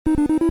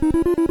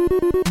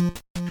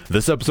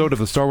This episode of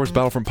the Star Wars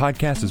Battlefront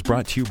Podcast is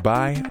brought to you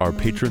by our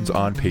patrons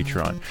on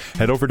Patreon.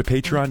 Head over to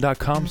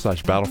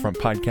patreon.com/Battlefront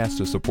Podcast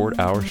to support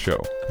our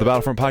show. The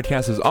Battlefront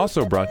Podcast is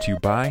also brought to you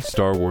by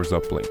Star Wars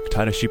Uplink,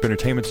 Titus Sheep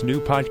Entertainment's new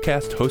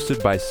podcast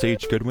hosted by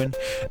Sage Goodwin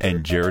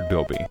and Jared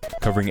Bilby,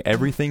 covering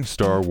everything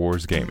Star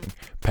Wars gaming,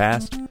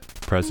 past,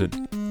 present,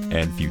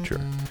 and future.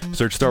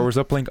 Search Star Wars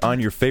Uplink on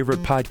your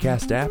favorite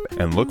podcast app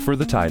and look for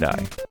the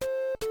tie-dye.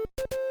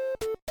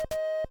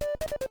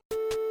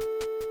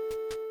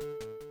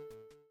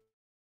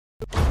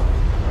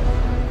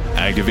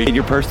 Activate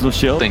your personal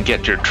shield and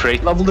get your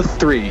trait level to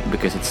 3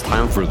 because it's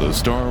time for the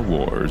Star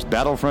Wars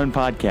Battlefront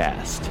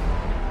Podcast.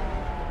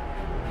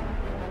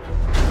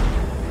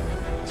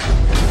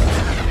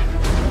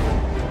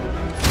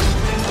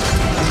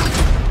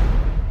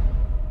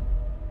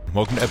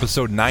 Welcome to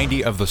episode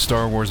 90 of the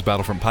Star Wars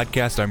Battlefront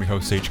Podcast. I'm your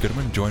host, Sage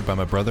Goodwin, joined by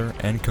my brother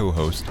and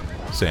co-host,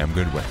 Sam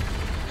Goodwin.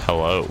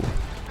 Hello.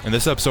 In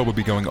this episode, we'll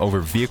be going over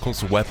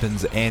vehicles,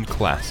 weapons, and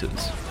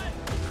classes.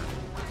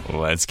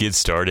 Let's get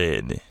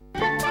started.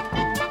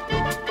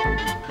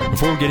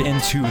 Before we get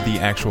into the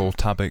actual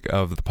topic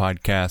of the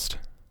podcast,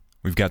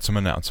 we've got some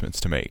announcements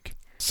to make.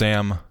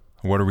 Sam,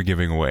 what are we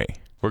giving away?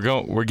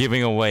 We're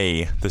giving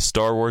away the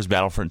Star Wars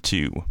Battlefront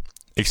 2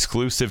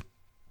 exclusive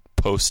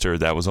poster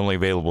that was only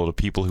available to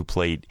people who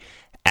played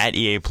at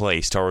EA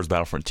Play Star Wars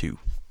Battlefront 2.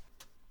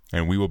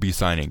 And we will be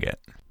signing it.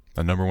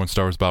 The number one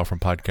Star Wars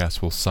Battlefront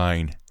podcast will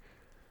sign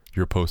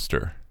your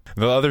poster.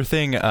 The other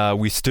thing,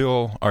 we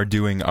still are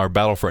doing our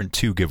Battlefront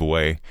 2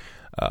 giveaway.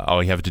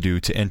 All you have to do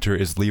to enter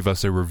is leave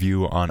us a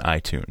review on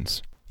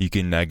iTunes. You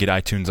can get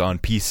iTunes on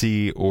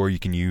PC or you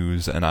can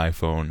use an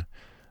iPhone.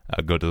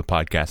 Go to the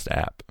podcast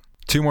app.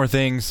 Two more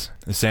things.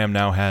 Sam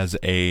now has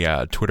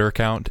a Twitter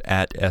account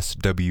at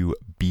SWBP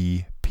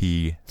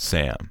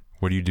Sam.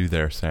 What do you do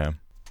there, Sam?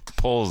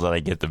 Polls that I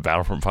get the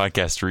Battlefront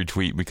Podcast to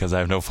retweet because I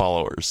have no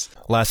followers.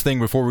 Last thing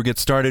before we get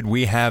started,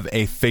 we have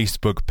a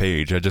Facebook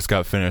page. I just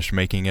got finished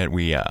making it.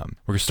 We're going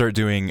to start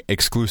doing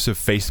exclusive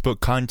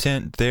Facebook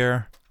content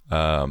there.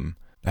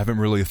 I haven't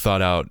really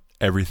thought out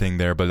everything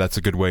there, but that's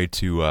a good way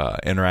to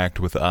interact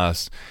with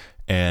us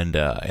and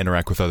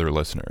interact with other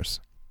listeners.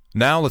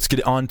 Now let's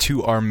get on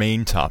to our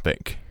main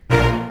topic.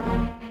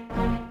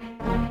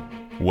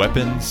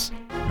 Weapons,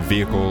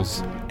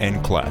 vehicles,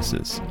 and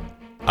classes.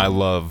 I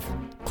love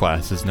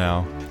classes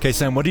now. Okay,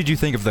 Sam, what did you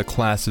think of the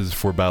classes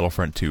for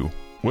Battlefront 2?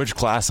 Which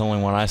class?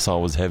 Only one I saw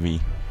was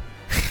heavy.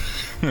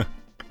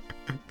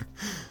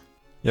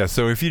 Yeah,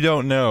 so if you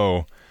don't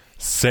know,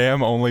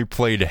 Sam only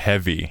played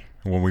heavy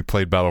when we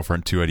played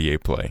Battlefront 2 at EA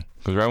Play.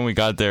 Because right when we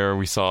got there,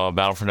 we saw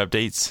Battlefront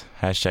updates,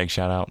 hashtag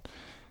shout out,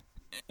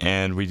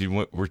 and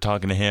we're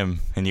talking to him,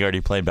 and he already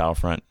played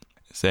Battlefront.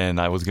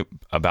 And I was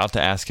about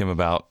to ask him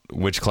about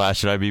which class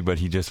should I be, but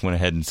he just went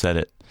ahead and said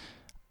it.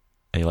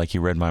 He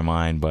read my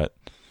mind, but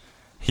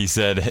he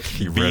said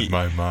he read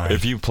my mind.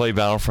 If you play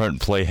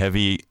Battlefront, play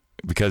heavy,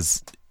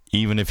 because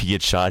even if he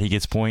gets shot, he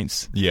gets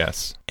points.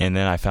 Yes. And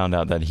then I found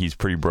out that he's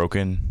pretty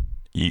broken.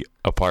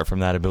 Apart from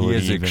that ability,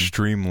 he is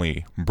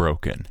extremely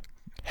broken.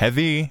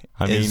 Heavy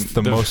is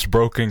the most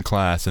broken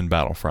class in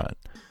Battlefront.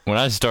 When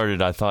I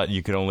started, I thought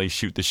you could only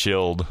shoot the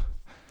shield,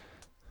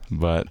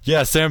 but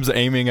yeah, Sam's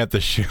aiming at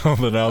the shield,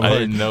 and I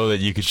didn't know that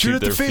you could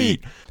shoot their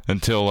feet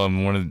until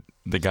one of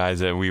the guys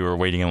that we were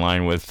waiting in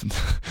line with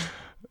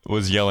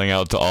was yelling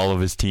out to all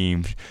of his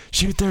team,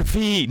 "Shoot their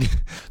feet!"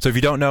 So if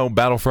you don't know,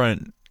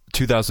 Battlefront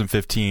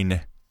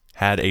 2015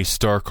 had a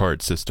star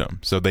card system,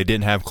 so they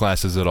didn't have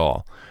classes at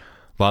all.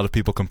 A lot of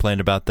people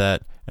complained about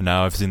that, and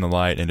now I've seen the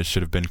light, and it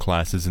should have been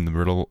classes in the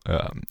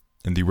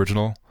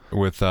original.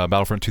 With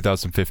Battlefront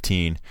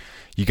 2015,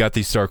 you got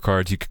these star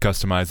cards. You could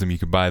customize them, you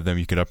could buy them,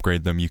 you could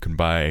upgrade them, you can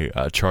buy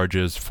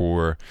charges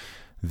for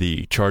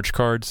the charge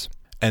cards,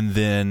 and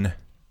then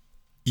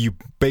you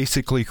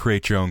basically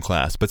create your own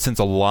class. But since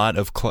a lot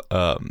of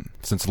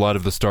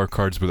the star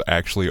cards were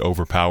actually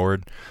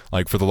overpowered,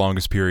 like for the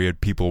longest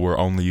period, people were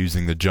only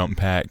using the jump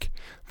pack,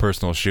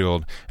 personal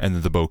shield, and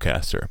then the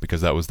bowcaster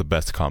because that was the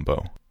best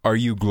combo. Are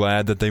you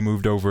glad that they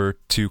moved over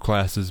to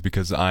classes?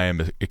 Because I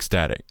am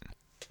ecstatic.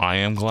 I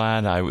am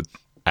glad.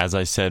 As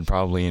I said,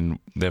 probably in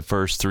the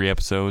first 3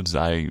 episodes,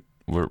 I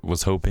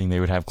was hoping they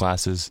would have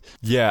classes.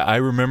 Yeah, I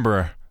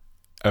remember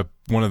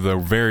one of the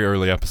very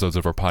early episodes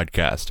of our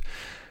podcast.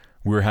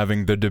 We were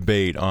having the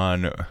debate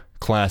on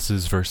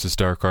classes versus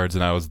star cards,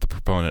 and I was the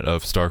proponent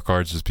of star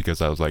cards just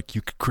because I was like,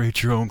 you could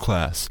create your own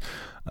class.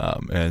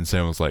 And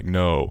Sam was like,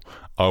 no,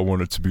 I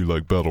want it to be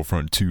like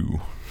Battlefront 2.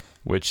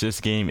 Which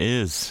this game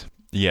is.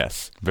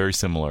 Yes. Very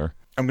similar.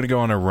 I'm going to go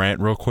on a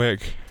rant real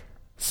quick.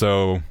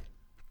 So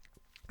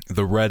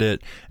the Reddit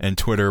and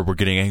Twitter were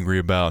getting angry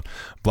about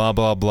blah,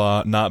 blah,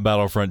 blah, not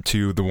Battlefront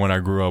 2, the one I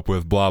grew up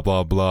with, blah,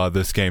 blah, blah,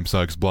 this game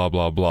sucks, blah,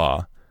 blah,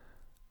 blah.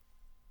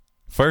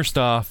 First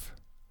off,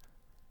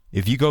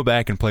 if you go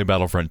back and play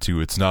Battlefront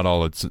 2, it's not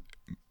all it's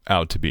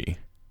out to be.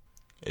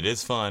 It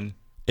is fun.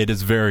 It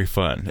is very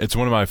fun. It's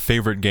one of my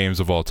favorite games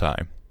of all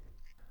time.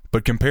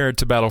 But compared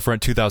to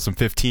Battlefront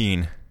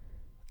 2015,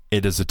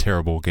 it is a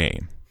terrible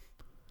game.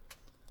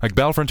 Like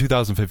Battlefront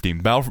 2015.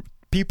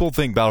 people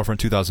think Battlefront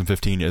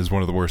 2015 is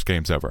one of the worst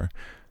games ever.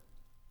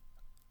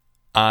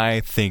 I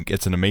think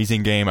it's an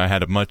amazing game. I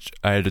had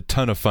a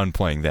ton of fun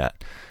playing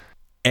that.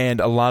 And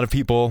a lot of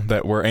people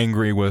that were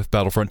angry with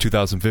Battlefront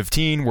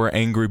 2015 were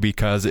angry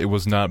because it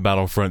was not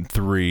Battlefront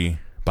 3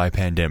 by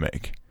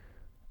Pandemic.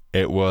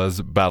 It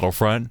was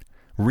Battlefront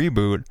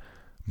Reboot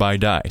by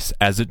DICE,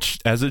 as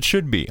it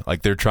should be.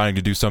 Like, they're trying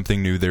to do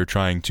something new. They're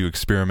trying to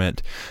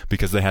experiment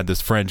because they had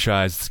this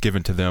franchise that's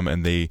given to them,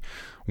 and they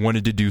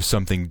wanted to do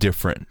something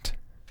different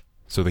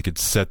so they could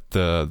set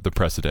the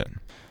precedent.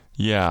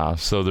 Yeah,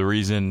 so the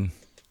reason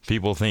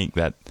people think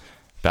that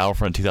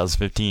Battlefront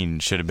 2015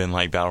 should have been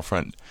like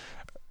Battlefront,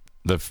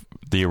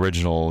 the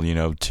original,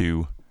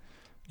 2,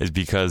 is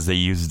because they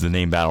used the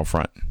name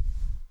Battlefront.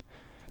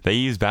 They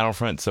used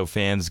Battlefront so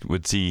fans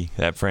would see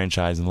that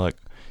franchise and look,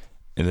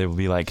 and they would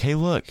be like, hey,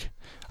 look,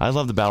 I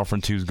love the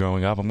Battlefront 2s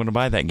growing up. I'm going to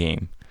buy that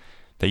game.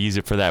 They use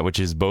it for that, which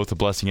is both a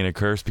blessing and a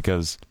curse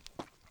because,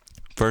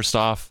 first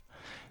off,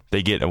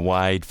 they get a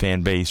wide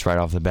fan base right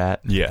off the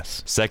bat.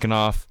 Yes. Second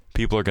off,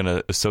 people are going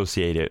to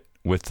associate it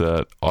with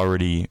the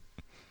already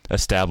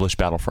established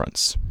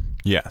Battlefronts.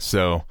 Yeah,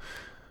 so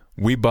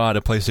we bought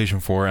a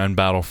PlayStation 4 and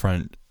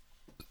Battlefront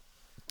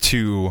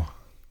to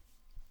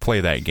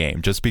play that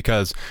game just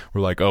because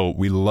we're like, oh,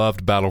 we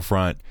loved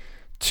Battlefront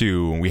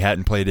 2. We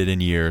hadn't played it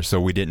in years, so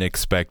we didn't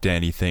expect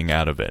anything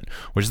out of it,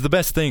 which is the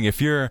best thing.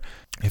 If you're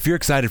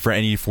excited for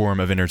any form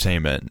of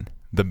entertainment,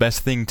 the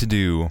best thing to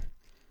do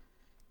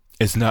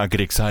is not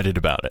get excited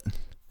about it.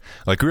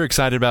 Like, we were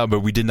excited about it, but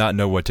we did not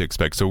know what to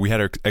expect. So we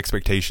had our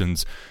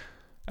expectations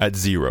at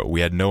zero.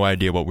 We had no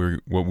idea what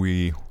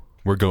we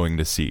were going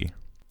to see.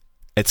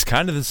 It's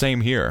kind of the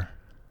same here.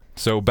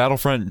 So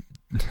Battlefront,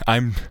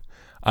 I'm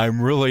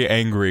really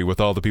angry with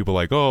all the people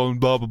like, oh,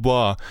 blah, blah,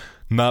 blah.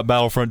 Not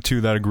Battlefront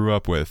 2 that I grew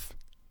up with.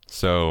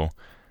 So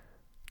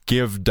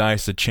give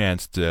DICE a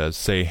chance to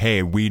say,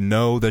 hey, we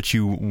know that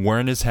you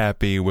weren't as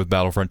happy with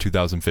Battlefront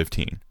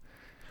 2015.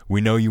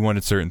 We know you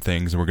wanted certain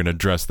things, and we're going to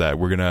address that.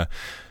 We're going to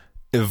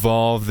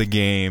evolve the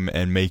game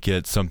and make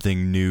it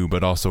something new,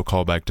 but also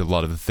call back to a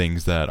lot of the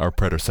things that our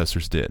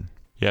predecessors did.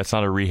 Yeah, it's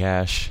not a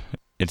rehash.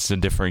 It's a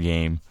different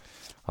game.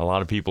 A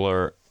lot of people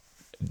are,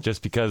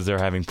 just because they're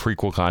having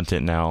prequel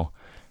content now,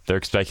 they're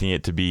expecting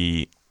it to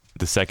be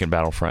the second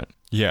Battlefront.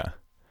 Yeah.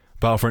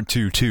 Battlefront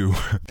 2 too.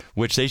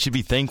 Which they should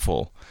be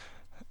thankful.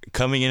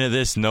 Coming into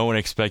this, no one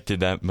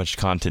expected that much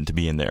content to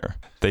be in there.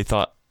 They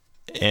thought,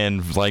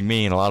 and like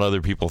me and a lot of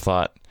other people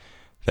thought,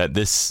 that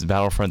this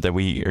Battlefront that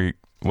we are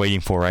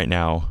waiting for right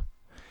now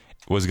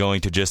was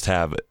going to just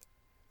have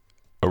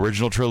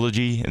original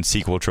trilogy and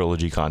sequel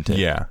trilogy content.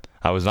 Yeah.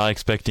 I was not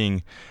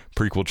expecting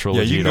prequel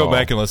trilogy. Yeah, you can can go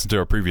back and listen to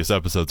our previous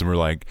episodes, and we're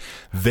like,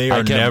 they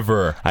are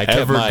never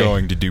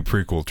going to do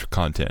prequel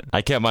content.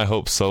 I kept my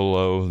hopes so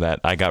low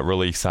that I got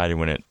really excited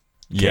when it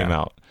came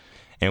out.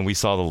 And we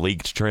saw the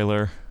leaked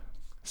trailer.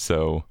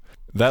 So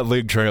that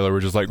leaked trailer, we're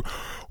just like,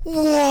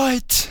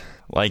 what?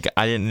 Like,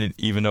 I didn't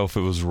even know if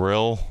it was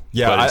real.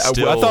 Yeah, but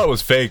I thought it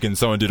was fake, and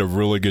someone did a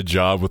really good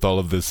job with all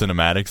of the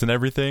cinematics and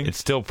everything. It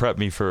still prepped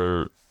me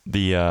for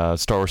the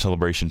Star Wars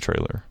Celebration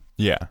trailer.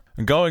 Yeah.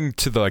 Going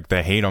to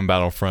the hate on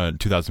Battlefront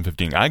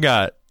 2015, I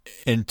got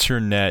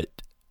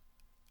internet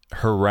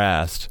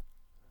harassed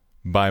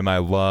by my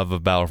love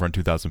of Battlefront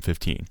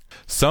 2015.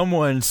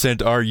 Someone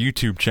sent our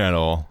YouTube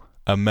channel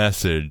a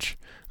message.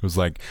 It was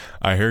like,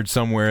 I heard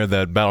somewhere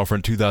that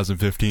Battlefront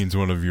 2015 is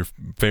one of your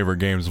favorite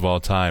games of all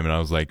time. And I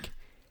was like,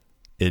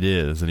 it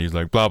is. And he's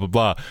like, blah, blah,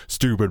 blah,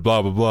 stupid,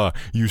 blah, blah, blah,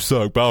 you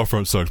suck,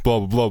 Battlefront sucks, blah,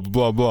 blah, blah,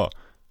 blah, blah.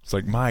 It's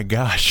like, my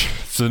gosh,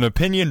 it's an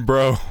opinion,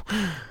 bro.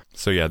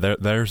 So yeah,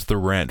 there's the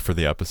rant for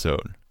the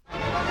episode.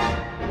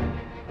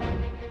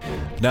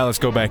 Now let's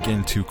go back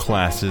into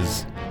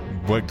classes.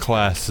 What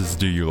classes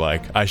do you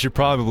like? I should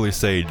probably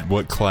say,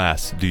 what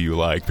class do you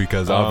like?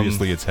 Because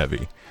obviously it's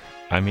heavy.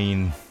 I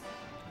mean,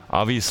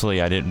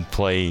 obviously I didn't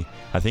play.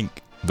 I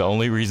think the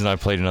only reason I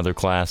played another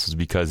class was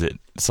because it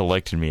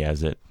selected me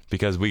as it.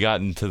 Because we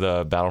got into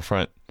the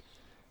Battlefront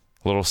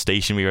little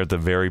station. We were at the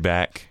very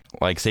back.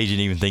 Like, Sage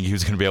didn't even think he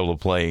was going to be able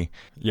to play.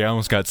 Yeah, I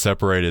almost got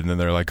separated, and then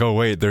they're like, oh,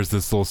 wait, there's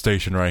this little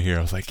station right here.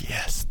 I was like,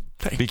 yes,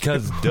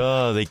 because,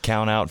 they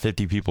count out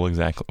 50 people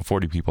exactly.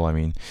 40 people, I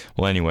mean.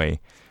 Well,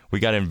 anyway, we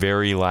got in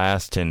very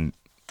last, and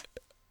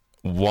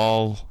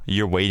while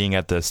you're waiting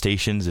at the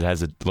stations, it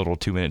has a little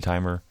 2-minute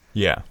timer.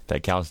 Yeah.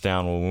 That counts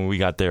down. Well, when we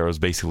got there, it was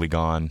basically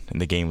gone,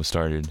 and the game was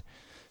started.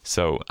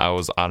 So I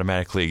was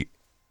automatically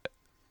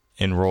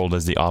enrolled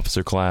as the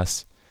officer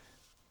class,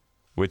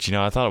 which,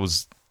 I thought it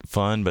was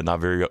fun, but not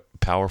very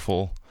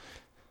powerful.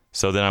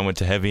 So then I went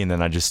to heavy, and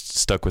then I just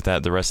stuck with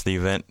that the rest of the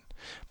event.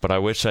 But I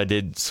wish I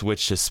did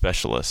switch to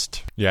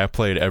specialist. Yeah, I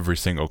played every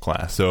single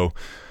class. So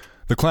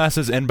the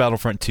classes in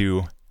Battlefront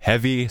 2,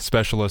 heavy,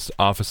 specialist,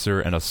 officer,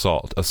 and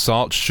assault.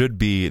 Assault should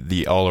be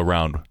the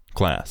all-around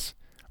class.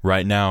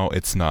 Right now,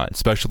 it's not.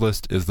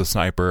 Specialist is the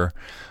sniper,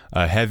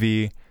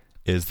 heavy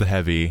is the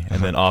heavy,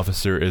 and then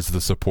officer is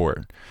the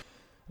support.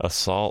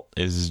 Assault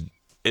is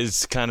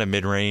kind of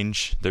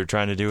mid-range. They're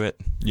trying to do it.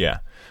 Yeah.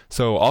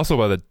 So also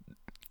by the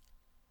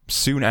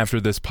soon after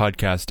this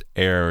podcast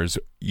airs,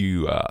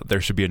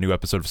 there should be a new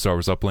episode of Star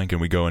Wars Uplink, and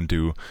we go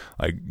into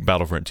like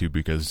Battlefront 2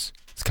 because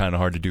it's kind of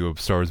hard to do a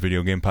Star Wars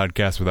video game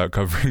podcast without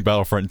covering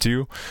Battlefront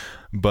 2.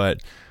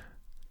 But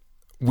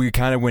we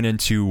kind of went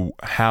into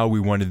how we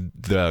wanted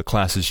the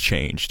classes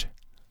changed.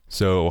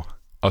 So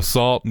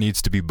Assault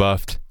needs to be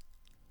buffed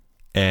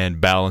and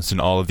balanced in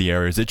all of the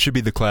areas. It should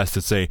be the class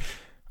that say,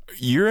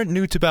 you're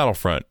new to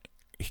Battlefront,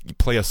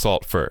 play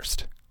Assault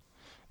first.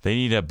 They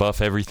need to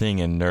buff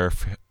everything and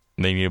nerf.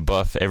 They need to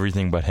buff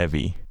everything but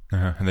heavy.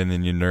 And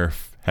then you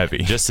nerf heavy.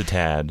 Just a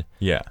tad.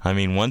 Yeah. I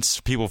mean, once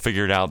people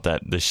figured out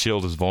that the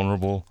shield is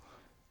vulnerable,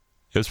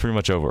 it was pretty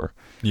much over.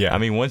 Yeah. I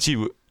mean, once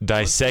you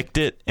dissect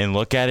it and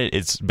look at it,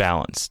 it's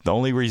balanced. The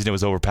only reason it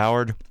was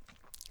overpowered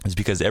is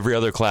because every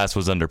other class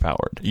was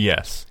underpowered.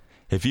 Yes.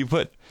 If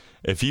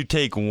you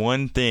take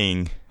one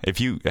thing,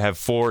 if you have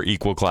 4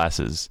 equal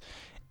classes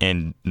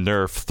and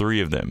nerf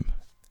 3 of them,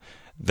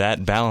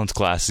 that balanced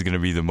class is going to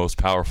be the most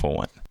powerful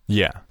one.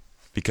 Yeah.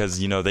 Because,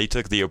 they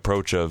took the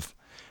approach of,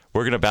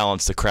 we're going to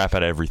balance the crap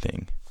out of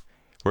everything.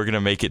 We're going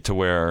to make it to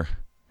where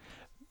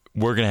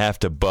we're going to have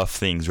to buff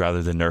things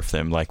rather than nerf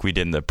them like we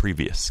did in the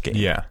previous game.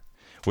 Yeah.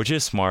 Which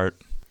is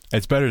smart.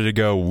 It's better to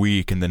go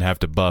weak and then have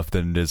to buff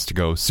than it is to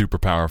go super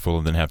powerful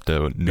and then have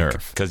to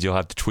nerf. Because you'll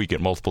have to tweak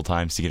it multiple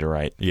times to get it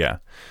right. Yeah.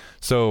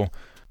 So,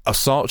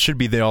 Assault should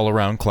be the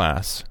all-around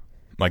class.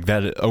 Like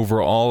that,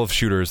 over all of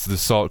shooters, the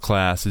Assault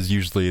class is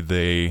usually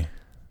the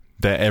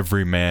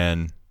every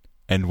man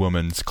and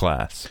woman's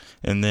class.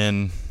 And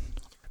then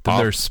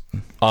there's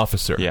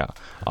Officer. Yeah.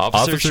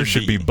 Officer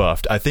should be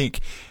buffed. I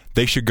think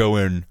they should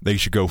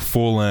go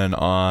full in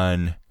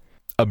on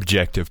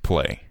objective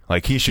play.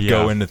 Like he should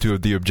go into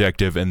the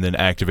objective and then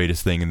activate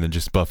his thing and then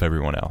just buff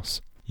everyone else.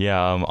 Yeah,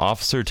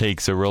 Officer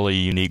takes a really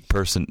unique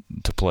person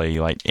to play.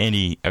 Like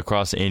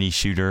across any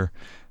shooter,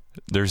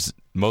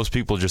 most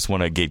people just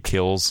want to get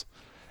kills,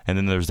 and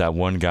then there's that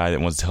one guy that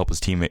wants to help his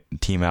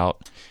team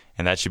out,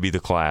 and that should be the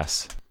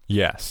class.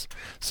 Yes.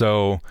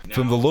 So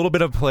from the little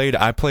bit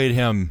I played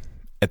him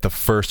at the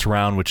first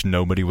round, which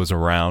nobody was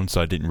around,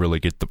 so I didn't really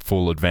get the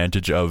full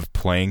advantage of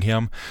playing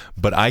him.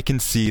 But I can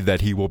see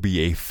that he will be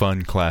a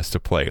fun class to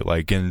play.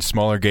 Like in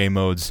smaller game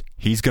modes,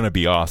 he's going to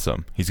be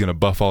awesome. He's going to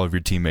buff all of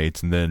your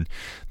teammates, and then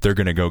they're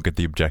going to go get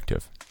the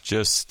objective.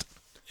 Just,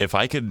 if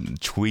I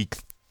could tweak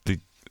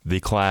the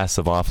class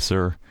of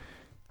Officer,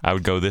 I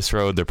would go this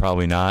road. They're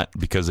probably not,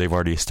 because they've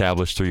already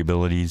established 3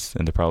 abilities,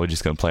 and they're probably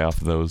just going to play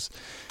off of those.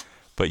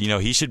 But,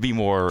 he should be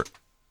more...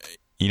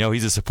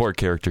 he's a support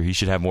character. He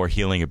should have more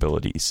healing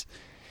abilities.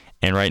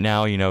 And right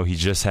now, he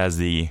just has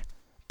the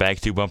back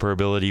to bumper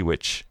ability,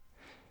 which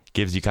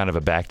gives you kind of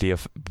a back to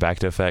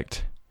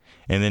effect.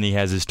 And then he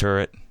has his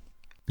turret.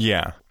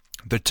 Yeah.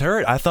 The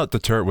turret, I thought the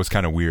turret was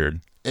kind of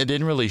weird. It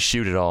didn't really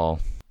shoot at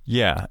all.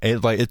 Yeah.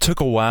 It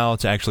took a while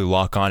to actually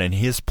lock on, and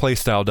his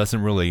playstyle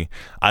doesn't really,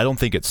 I don't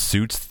think it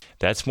suits.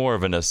 That's more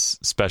of a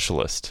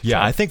specialist.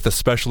 Yeah, I think the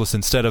specialist,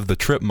 instead of the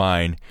trip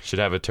mine, should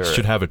have a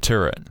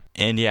turret.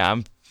 And yeah,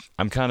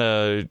 I'm kind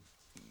of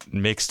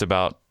mixed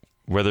about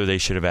whether they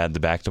should have added the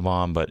back to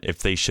bomb, but if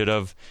they should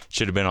have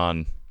been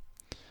on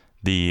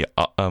the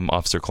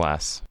Officer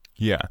class.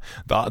 Yeah,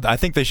 I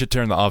think they should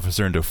turn the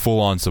Officer into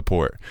full-on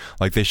support.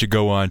 Like they should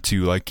go on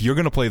to, like, you're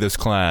going to play this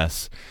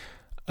class,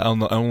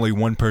 only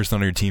one person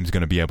on your team is going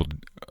to be able to,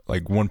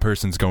 like, one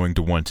person's going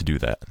to want to do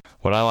that.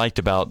 What I liked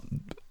about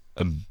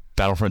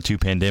Battlefront 2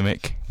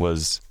 Pandemic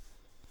was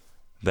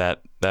that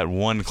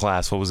one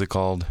class, what was it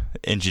called?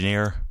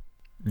 Engineer?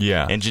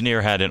 Yeah.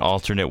 Engineer had an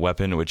alternate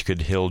weapon which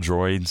could heal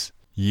droids.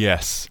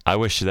 Yes. I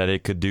wish that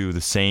it could do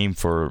the same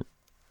for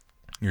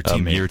your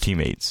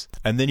teammates.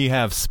 And then you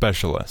have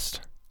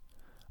Specialist.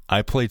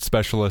 I played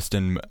Specialist,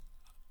 and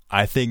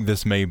I think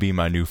this may be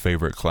my new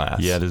favorite class.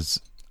 Yeah, it is.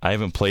 I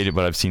haven't played it,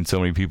 but I've seen so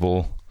many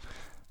people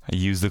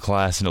use the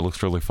class, and it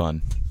looks really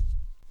fun.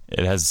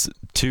 It has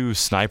 2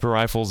 sniper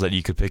rifles that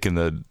you could pick in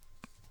the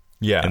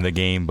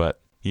game, but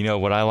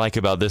what I like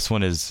about this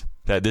one is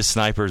that this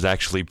sniper is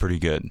actually pretty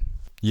good.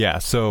 Yeah,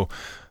 so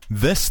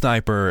this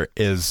sniper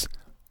is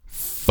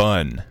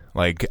fun.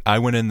 Like, I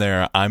went in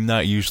there, I'm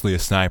not usually a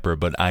sniper,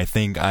 but I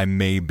think I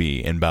may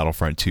be in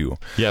Battlefront 2.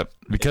 Yep,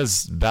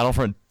 because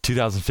Battlefront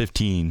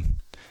 2015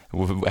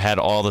 had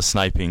all the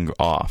sniping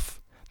off.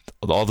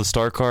 All the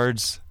star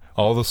cards.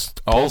 All the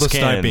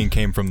sniping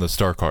came from the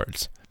star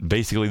cards.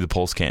 Basically the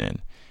pulse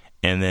cannon.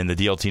 And then the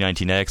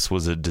DLT-19X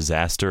was a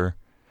disaster.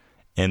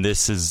 And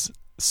this is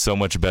so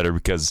much better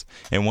because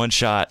in one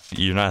shot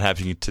you're not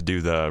having to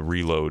do the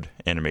reload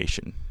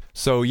animation.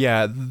 So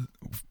yeah,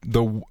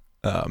 the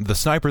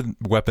sniper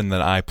weapon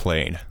that I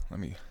played, let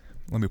me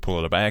pull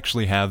it up. I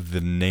actually have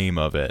the name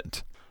of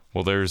it.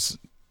 Well, there's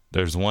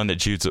one that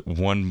shoots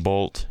one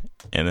bolt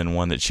and then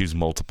one that shoots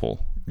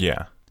multiple.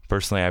 Yeah.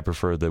 Personally, I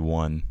prefer the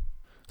one.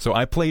 So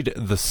I played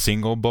the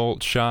single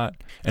bolt shot,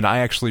 and I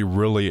actually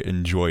really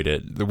enjoyed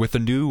it. With the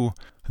new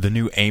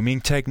aiming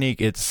technique,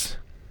 it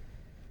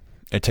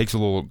takes a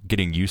little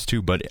getting used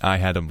to, but I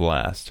had a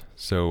blast.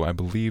 So I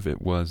believe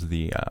it was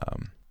the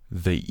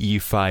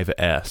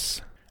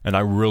E5S, and I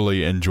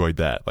really enjoyed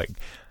that. Like,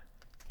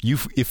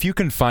 if you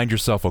can find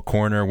yourself a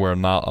corner where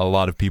not a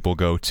lot of people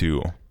go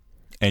to,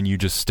 and you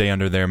just stay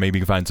under there, maybe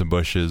you can find some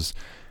bushes,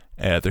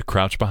 the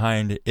crouch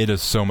behind, it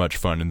is so much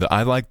fun. And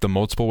I like the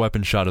multiple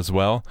weapon shot as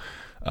well.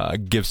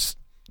 Gives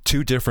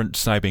 2 different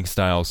sniping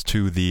styles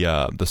to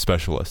the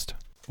specialist.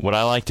 What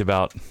I liked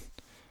about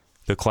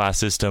the class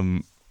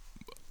system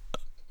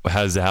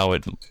has how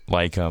it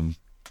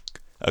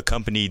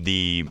accompanied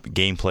the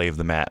gameplay of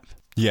the map.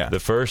 Yeah. The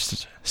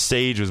first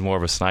stage was more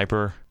of a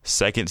sniper.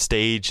 Second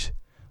stage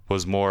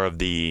was more of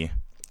the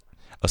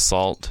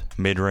assault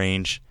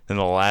mid-range. Then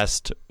the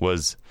last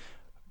was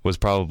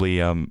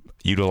probably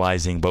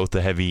utilizing both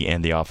the heavy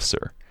and the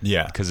officer.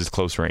 Yeah. Because it's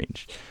close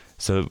range.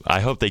 So I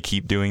hope they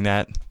keep doing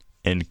that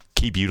and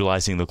keep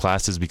utilizing the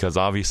classes, because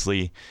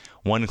obviously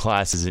one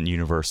class isn't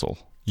universal.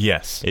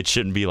 Yes. It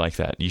shouldn't be like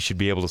that. You should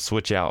be able to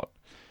switch out,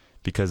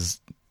 because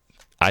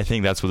I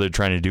think that's what they're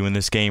trying to do in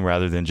this game.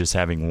 Rather than just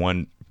having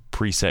one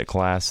preset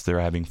class,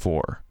 they're having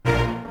 4.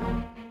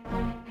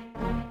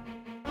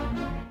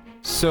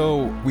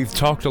 So we've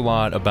talked a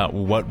lot about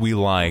what we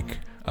like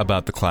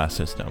about the class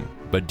system,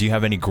 but do you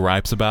have any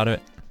gripes about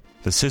it?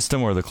 The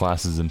system or the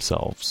classes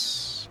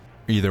themselves?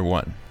 Either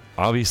one.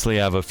 Obviously,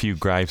 I have a few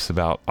gripes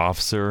about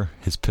Officer.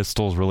 His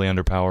pistol's really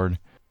underpowered.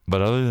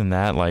 But other than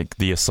that, like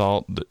the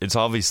assault, it's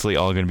obviously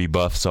all going to be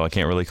buffed, so I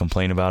can't really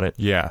complain about it.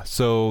 Yeah,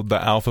 so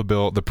the alpha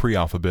build, the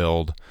pre-alpha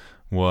build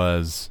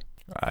was,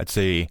 I'd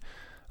say,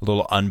 a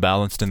little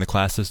unbalanced in the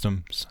class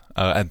systems.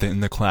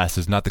 In the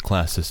classes, not the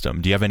class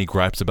system. Do you have any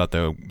gripes about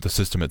the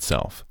system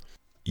itself?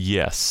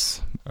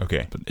 Yes.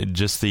 Okay. But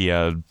just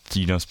the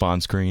spawn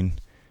screen.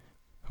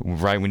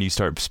 Right when you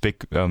start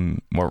picking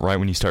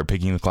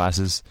the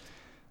classes,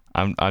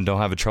 I don't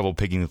have a trouble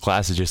picking the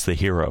classes, just the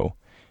hero.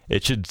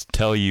 It should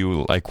tell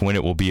you like when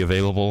it will be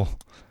available,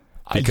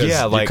 because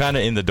you're kind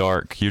of in the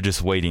dark. You're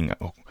just waiting.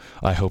 Oh,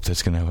 I hope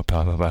that's gonna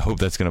pop up. I hope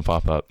that's gonna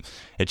pop up.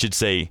 It should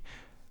say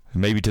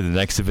maybe to the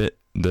next of it,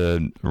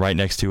 the right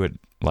next to it,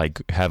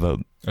 like have a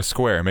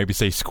square. Maybe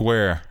say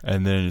square,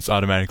 and then it's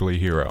automatically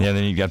hero. Yeah, and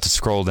then you have to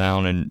scroll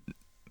down, and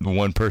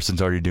one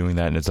person's already doing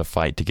that, and it's a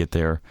fight to get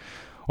there.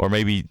 Or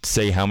maybe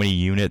say how many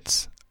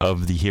units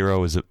of the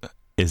hero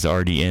is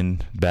already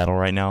in battle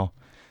right now,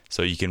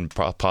 so you can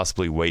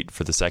possibly wait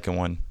for the second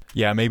one.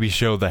 Yeah, maybe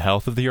show the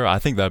health of the hero. I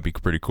think that'd be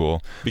pretty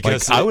cool.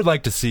 Because I would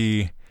like to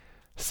see,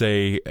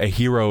 say, a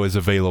hero is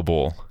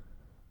available.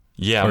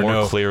 Yeah,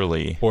 more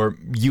clearly. Or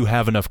you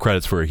have enough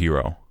credits for a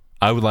hero.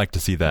 I would like to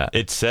see that.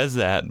 It says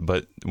that,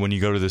 but when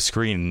you go to the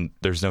screen,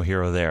 there's no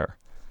hero there.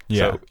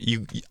 Yeah.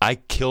 So I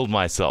killed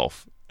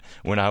myself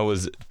when I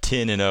was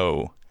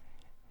 10-0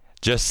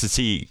 just to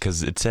see,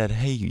 because it said,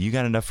 hey, you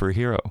got enough for a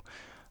hero.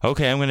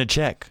 Okay, I'm going to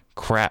check.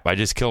 Crap, I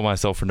just killed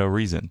myself for no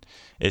reason.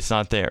 It's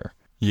not there.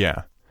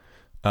 Yeah.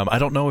 I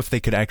don't know if they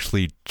could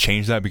actually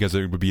change that, because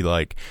it would be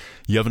like,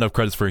 you have enough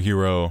credits for a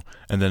hero,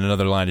 and then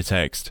another line of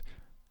text,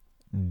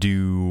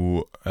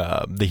 the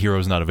hero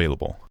is not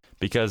available.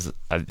 Because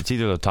it's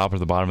either the top or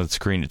the bottom of the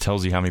screen. It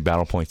tells you how many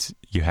battle points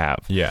you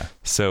have. Yeah.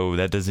 So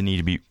that doesn't need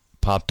to be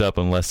popped up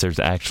unless there's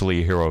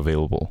actually a hero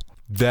available.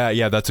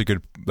 That's a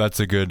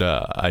good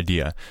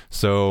idea.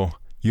 So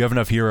you have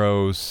enough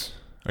heroes,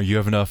 or you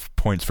have enough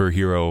points for a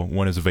hero,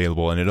 one is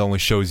available, and it only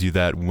shows you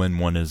that when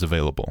one is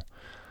available.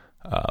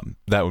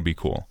 That would be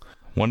cool.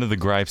 One of the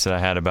gripes that I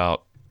had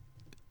about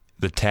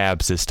the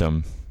tab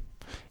system,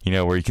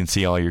 where you can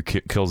see all your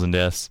kills and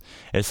deaths,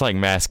 it's like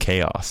mass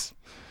chaos.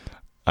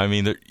 I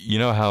mean, you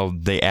know how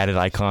they added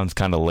icons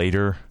kind of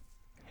later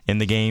in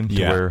the game?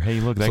 To where, hey,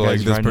 look, that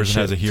guy's this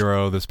person has a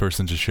hero, this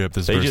person's a ship,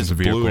 this person's a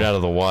vehicle. They just blew it out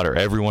of the water.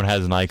 Everyone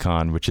has an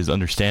icon, which is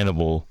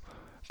understandable,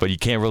 but you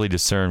can't really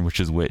discern which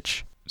is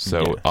which.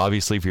 So,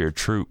 obviously, if you're a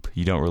troop,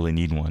 you don't really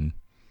need one.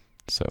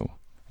 So,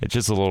 it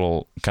just a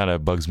little kind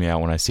of bugs me out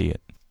when I see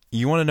it.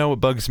 You want to know what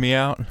bugs me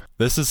out?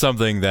 This is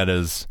something that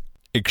is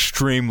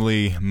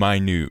extremely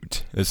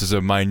minute. This is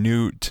a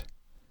minute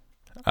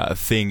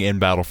thing in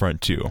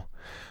Battlefront 2.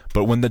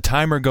 But when the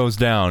timer goes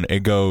down, it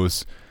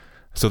goes...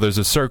 So there's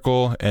a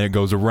circle, and it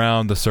goes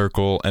around the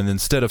circle, and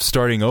instead of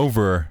starting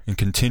over and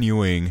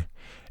continuing,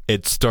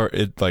 it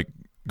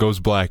goes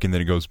black, and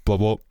then it goes blah,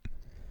 blah.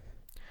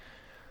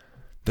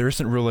 There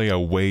isn't really a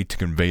way to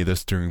convey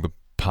this during the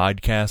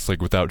podcast,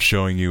 without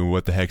showing you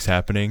what the heck's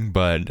happening,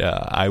 but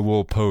I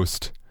will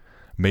post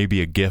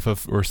maybe a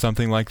GIF or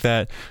something like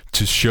that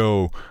to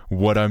show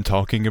what I'm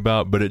talking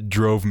about, but it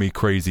drove me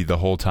crazy the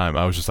whole time.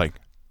 I was just like,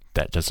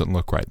 that doesn't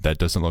look right. That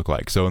doesn't look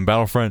like. So in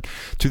Battlefront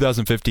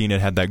 2015,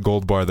 it had that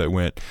gold bar that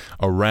went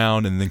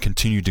around and then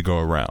continued to go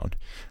around.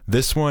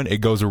 This one, it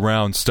goes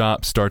around,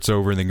 stops, starts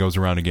over, and then goes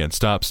around again.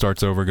 Stops,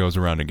 starts over, goes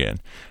around again.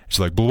 It's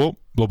like bloop,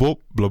 bloop, bloop,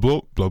 bloop,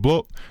 bloop, bloop,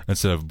 bloop,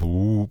 instead of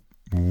bloop,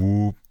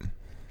 bloop.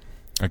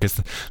 I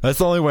guess that's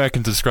the only way I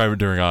can describe it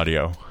during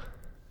audio.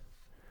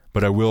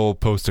 But I will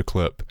post a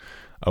clip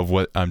of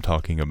what I'm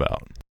talking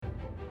about.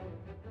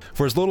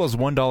 For as little as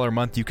 $1 a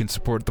month, you can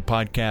support the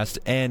podcast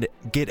and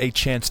get a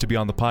chance to be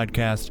on the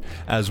podcast,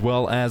 as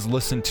well as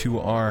listen to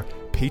our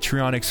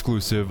Patreon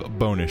exclusive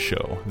bonus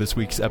show. This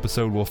week's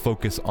episode will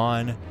focus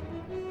on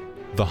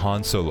the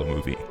Han Solo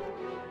movie.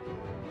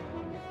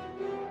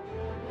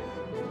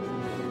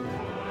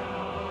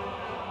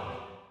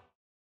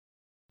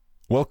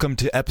 Welcome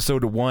to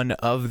episode 1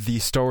 of the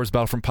Star Wars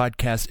Battlefront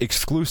podcast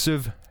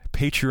exclusive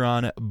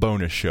Patreon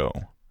bonus show.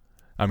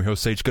 I'm your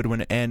host, Sage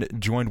Goodwin, and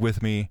joined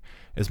with me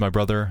is my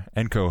brother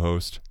and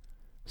co-host,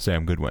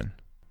 Sam Goodwin.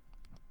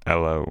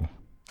 Hello.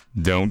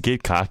 Don't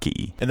get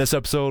cocky. In this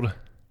episode,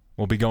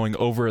 we'll be going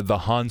over the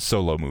Han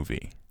Solo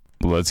movie.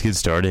 Let's get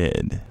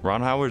started.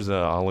 Ron Howard's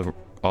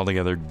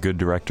altogether good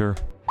director.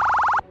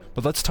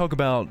 But let's talk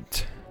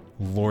about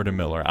Lord and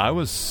Miller. That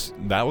was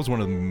one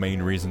of the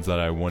main reasons that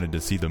I wanted to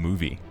see the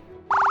movie.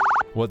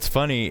 What's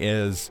funny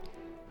is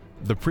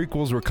the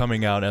prequels were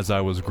coming out as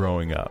I was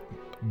growing up,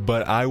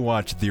 but I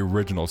watched the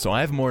original, so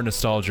I have more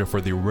nostalgia for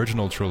the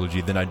original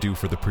trilogy than I do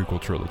for the prequel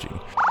trilogy.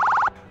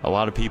 A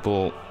lot of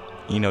people,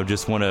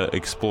 just want to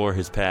explore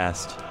his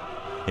past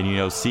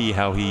and, see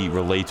how he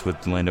relates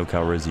with Lando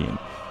Calrissian,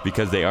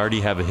 because they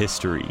already have a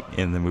history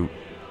in the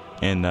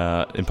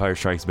Empire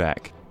Strikes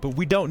Back. But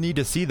we don't need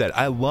to see that.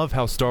 I love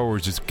how Star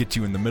Wars just gets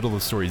you in the middle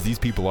of stories. These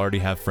people already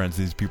have friends.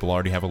 These people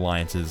already have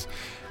alliances,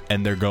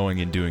 and they're going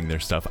and doing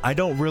their stuff. I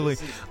don't really.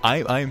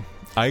 I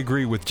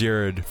agree with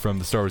Jared from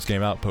the Star Wars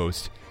Game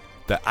Outpost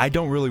that I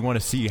don't really want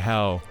to see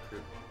how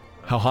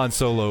Han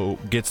Solo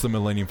gets the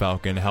Millennium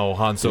Falcon, how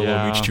Han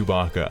Solo meets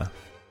Chewbacca.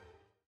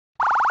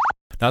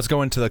 Now let's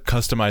go into the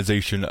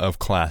customization of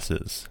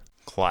classes.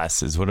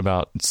 Classes. What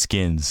about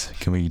skins?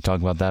 Can we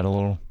talk about that a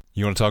little?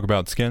 You want to talk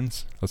about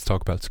skins? Let's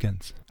talk about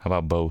skins. How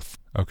about both?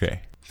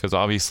 Okay. Because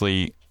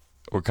obviously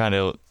we're kind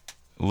of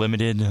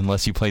limited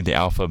unless you played the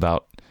alpha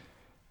about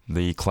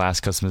the class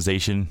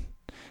customization.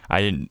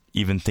 I didn't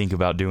even think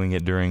about doing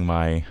it during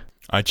my...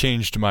 I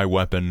changed my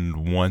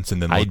weapon once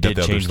and then looked at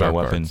the other change my star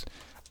weapon. cards.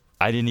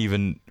 I didn't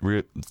even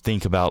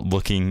think about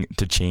looking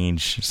to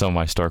change some of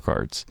my star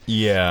cards.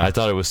 Yeah. I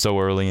thought it was so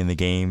early in the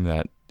game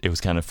that it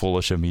was kind of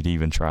foolish of me to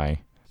even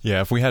try.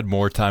 Yeah, if we had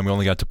more time, we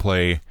only got to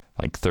play...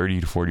 like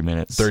 30 to 40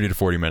 minutes. 30 to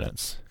 40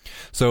 minutes.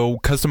 So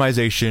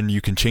customization,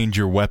 you can change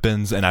your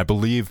weapons, and I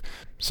believe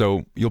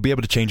so you'll be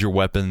able to change your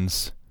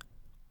weapons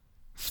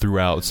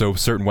throughout. So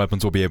certain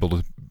weapons will be able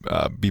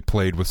to be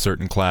played with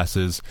certain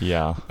classes.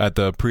 Yeah. At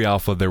the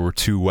pre-alpha, there were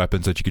 2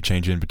 weapons that you could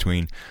change in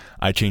between.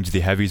 I changed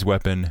the heavy's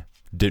weapon.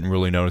 Didn't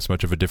really notice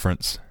much of a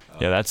difference.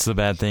 Yeah, that's the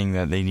bad thing,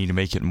 that they need to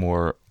make it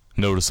more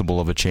noticeable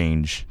of a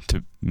change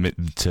to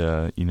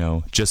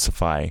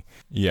justify.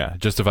 Yeah,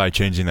 justify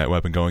changing that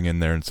weapon, going in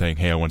there and saying,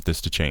 hey, I want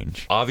this to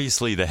change.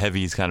 Obviously, the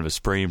heavy is kind of a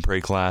spray and pray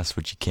class,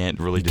 which you can't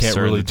really discern.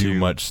 Can't really do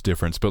much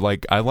difference.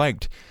 But I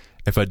liked,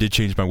 if I did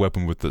change my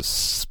weapon with the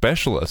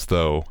specialist,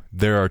 though,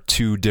 there are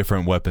 2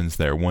 different weapons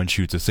there. One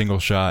shoots a single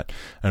shot,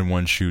 and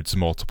one shoots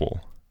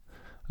multiple.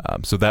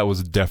 So that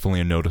was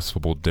definitely a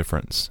noticeable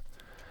difference.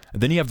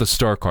 And then you have the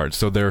star cards.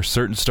 So there are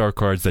certain star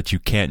cards that you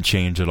can't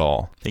change at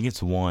all. I think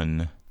it's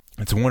 1.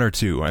 It's 1 or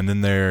 2, and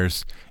then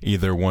there's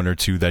either 1 or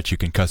 2 that you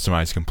can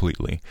customize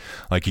completely.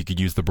 Like you could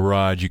use the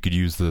barrage, you could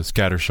use the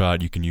scatter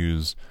shot, you can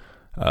use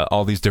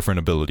all these different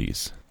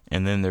abilities.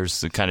 And then there's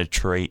the kind of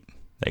trait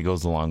that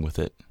goes along with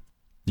it.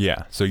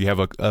 Yeah, so you have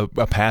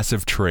a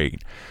passive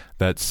trait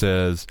that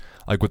says,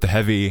 like with the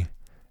heavy,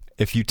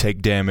 if you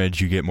take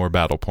damage, you get more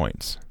battle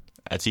points.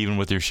 That's even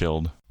with your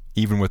shield.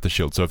 Even with the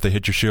shield. So if they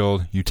hit your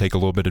shield, you take a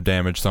little bit of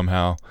damage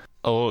somehow.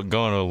 Oh,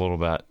 going a little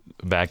bit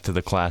back to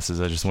the classes,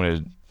 I just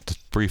wanted to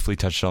briefly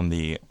touch on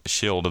the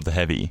shield of the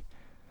heavy.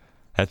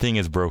 That thing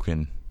is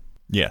broken.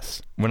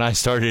 Yes. When I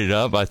started it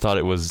up, I thought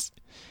it was,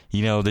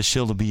 the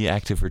shield will be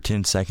active for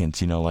 10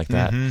 seconds, like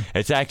that. Mm-hmm.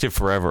 It's active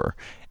forever.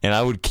 And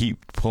I would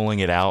keep pulling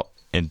it out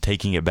and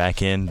taking it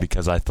back in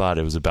because I thought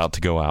it was about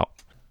to go out.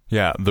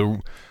 Yeah,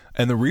 the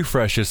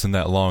refresh isn't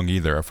that long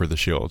either for the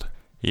shield.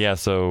 Yeah,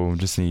 so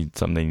just need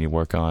something they need to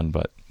work on.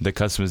 But the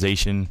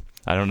customization,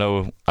 I don't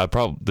know.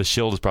 The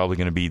shield is probably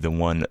going to be the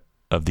one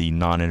of the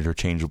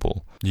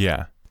non-interchangeable.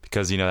 Yeah.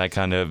 Because, that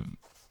kind of...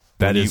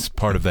 That is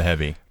part of the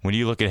heavy. When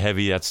you look at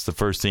heavy, that's the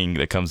first thing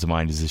that comes to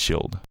mind is the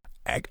shield.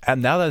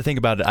 And now that I think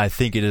about it, I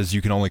think it is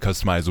you can only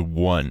customize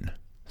 1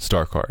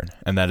 star card,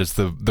 and that is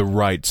the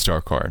right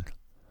star card.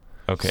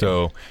 Okay.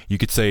 So you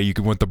could say you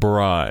want the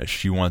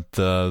barrage, you want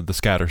the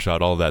scatter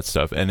shot, all that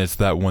stuff, and it's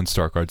that 1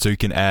 star card. So you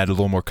can add a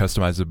little more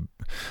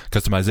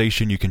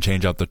customization. You can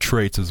change out the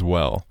traits as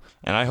well.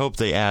 And I hope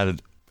they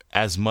add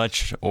as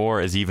much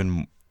or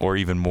even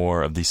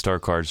more of these star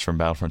cards from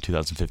Battlefront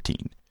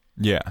 2015.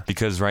 Yeah.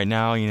 Because right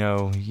now,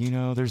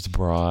 there's the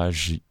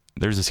barrage,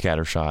 there's a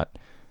scatter shot.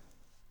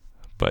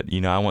 But,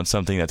 I want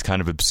something that's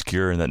kind of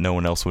obscure and that no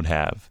one else would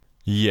have.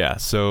 Yeah,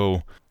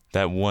 so...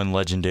 that 1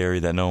 legendary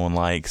that no one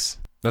likes.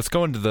 Let's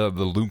go into the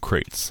loot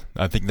crates.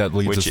 I think that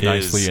leads us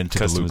nicely into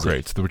the loot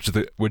crates,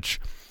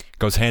 which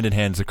goes hand in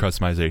hand to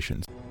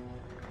customizations.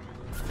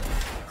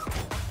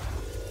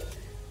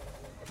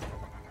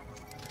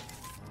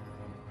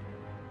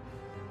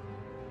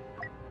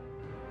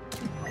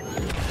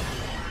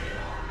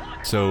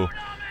 So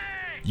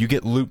you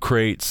get loot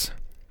crates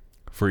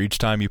for each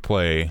time you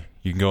play.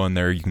 You can go in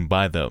there, you can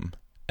buy them,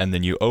 and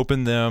then you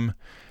open them,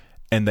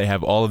 and they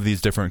have all of these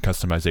different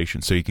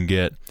customizations. So you can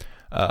get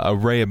a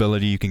ray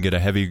ability, you can get a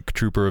heavy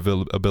trooper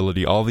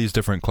ability, all these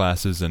different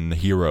classes and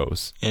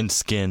heroes. And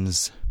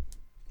skins.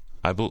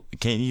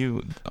 Can't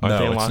you? No,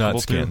 they it's not unlockable through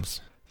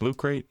skins. Loot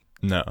Crate?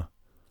 No.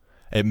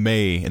 It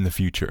may in the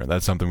future.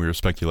 That's something we were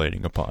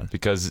speculating upon.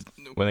 Because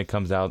when it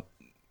comes out,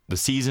 the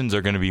seasons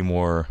are going to be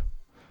more,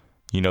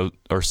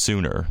 or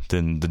sooner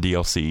than the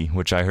DLC,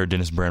 which I heard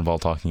Dennis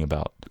Brandball talking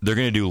about. They're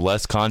going to do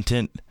less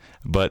content,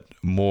 but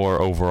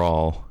more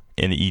overall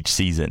in each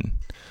season.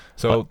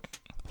 So,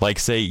 like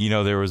say,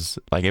 there was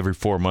like every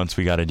 4 months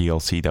we got a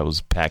DLC that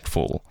was packed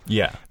full.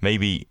 yeah.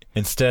 Maybe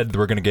Instead,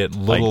 we're going to get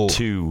little...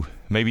 like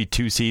maybe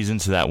 2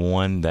 seasons to that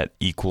one that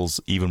equals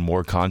even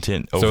more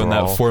content overall. So in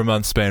that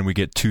 4-month span, we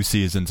get 2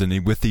 seasons,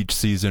 and with each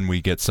season,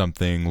 we get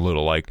something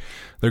little. Like,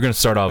 they're going to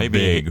start off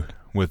big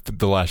with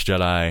The Last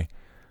Jedi,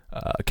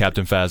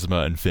 Captain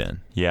Phasma, and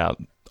Finn. Yeah.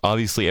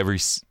 Obviously, every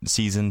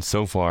season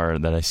so far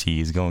that I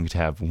see is going to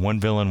have one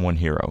villain, one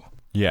hero.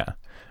 Yeah.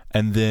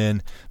 And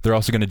then they're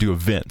also going to do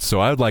events. So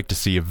I would like to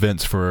see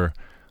events for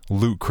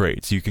loot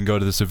crates. You can go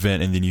to this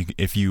event, and then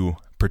if you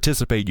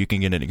participate, you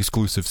can get an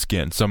exclusive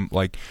skin. Some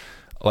like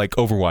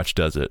Overwatch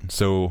does it.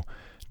 So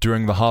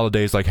during the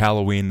holidays, like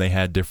Halloween, they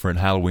had different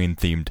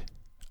Halloween-themed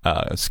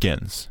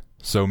skins.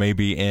 So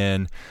maybe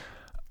in,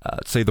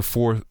 say the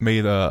 4th,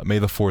 May the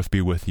 4th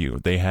be with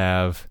you. They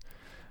have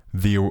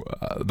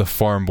the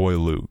Farm Boy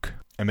Luke,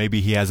 and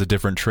maybe he has a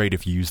different trait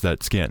if you use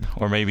that skin.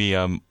 Or maybe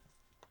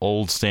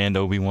old stand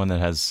Obi-Wan that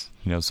has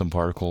some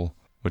particle,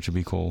 which would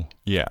be cool.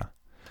 Yeah.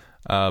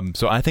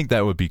 So I think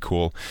that would be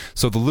cool.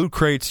 So the loot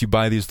crates, you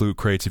buy these loot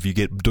crates. If you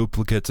get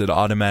duplicates, it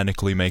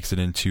automatically makes it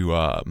into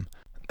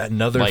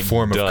another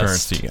form of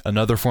currency.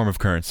 Another form of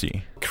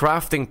currency.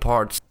 Crafting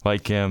parts.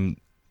 Like a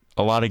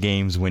lot of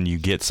games, when you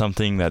get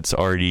something that you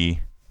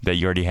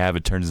already have,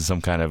 it turns into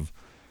some kind of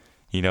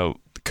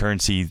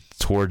currency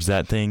towards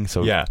that thing.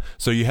 So yeah.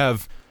 So you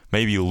have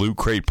maybe loot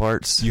crate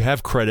parts. You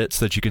have credits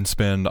that you can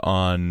spend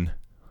on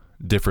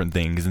different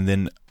things, and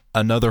then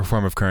another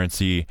form of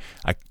currency,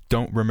 I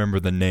don't remember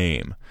the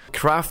name.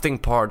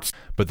 Crafting parts.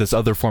 But this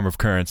other form of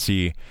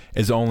currency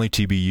is only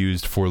to be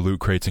used for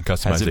loot crates and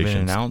customizations. Has it been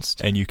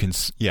announced? And you can,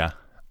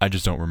 I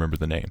just don't remember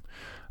the name.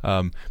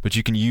 But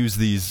you can use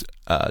these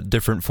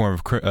different form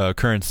of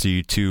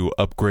currency to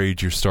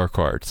upgrade your star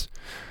cards.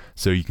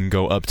 So you can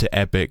go up to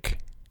epic,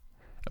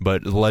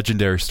 but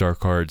legendary star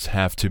cards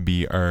have to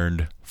be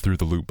earned through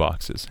the loot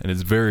boxes. And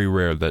it's very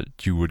rare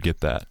that you would get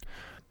that.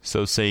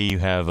 So say you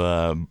have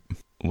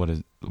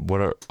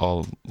what are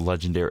all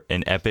legendary?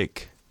 An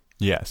epic?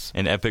 Yes.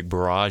 An epic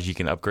barrage, you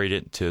can upgrade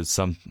it to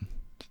some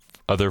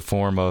other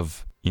form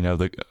of,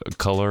 the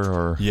color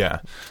or... Yeah.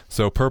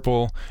 So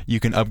purple, you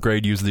can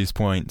upgrade, use these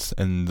points,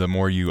 and the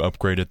more you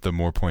upgrade it, the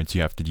more points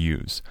you have to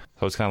use.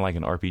 So it's kind of like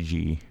an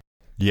RPG.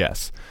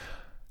 Yes.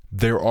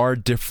 There are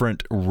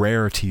different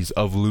rarities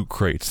of loot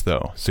crates,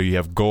 though. So you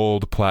have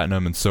gold,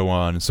 platinum, and so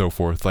on and so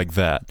forth, like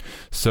that.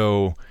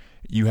 So...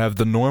 you have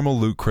the normal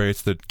loot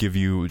crates that give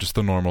you just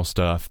the normal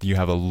stuff. You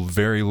have a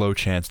very low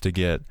chance to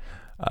get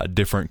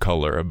different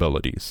color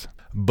abilities.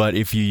 But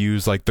if you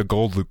use like the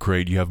gold loot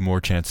crate, you have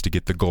more chance to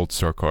get the gold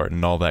star card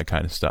and all that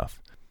kind of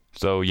stuff.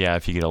 So yeah,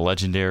 if you get a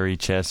legendary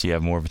chest, you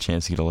have more of a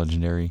chance to get a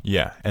legendary.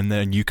 Yeah, and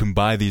then you can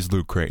buy these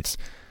loot crates.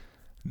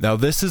 Now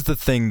this is the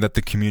thing that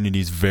the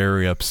community's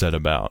very upset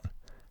about.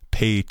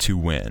 Pay to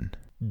win.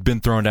 Been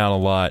thrown down a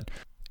lot.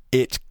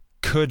 It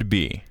could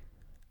be.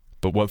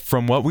 But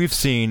from what we've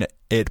seen,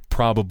 it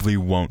probably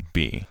won't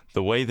be.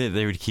 The way that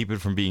they would keep it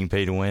from being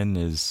pay to win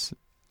is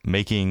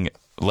making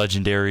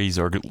legendaries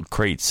or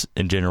crates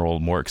in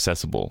general more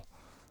accessible.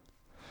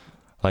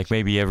 Like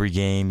maybe every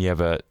game you have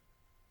a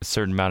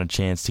certain amount of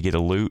chance to get a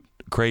loot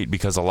crate,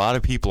 because a lot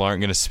of people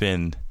aren't going to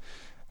spend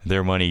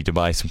their money to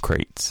buy some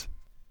crates.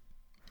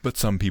 But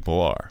some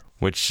people are.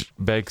 Which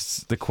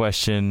begs the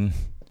question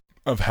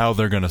of how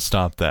they're going to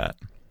stop that.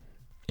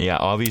 Yeah,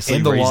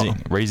 obviously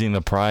raising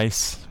the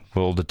price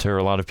will deter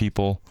a lot of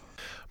people.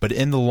 But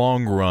in the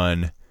long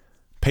run,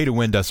 pay to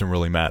win doesn't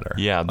really matter.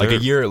 Yeah, like a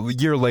year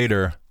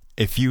later,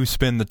 if you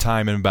spend the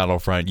time in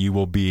Battlefront, you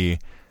will be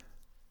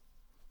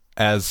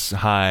as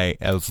high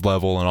as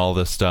level and all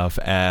this stuff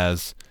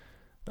as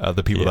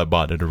the people that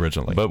bought it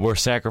originally. But we're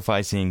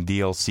sacrificing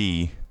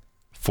DLC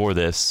for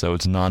this, so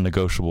it's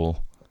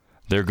non-negotiable.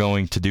 They're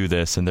going to do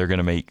this, and they're going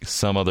to make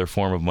some other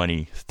form of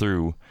money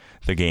through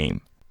the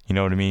game. You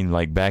know what I mean?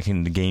 Like back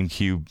in the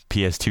GameCube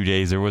PS2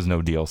 days, there was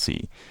no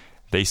DLC.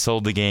 They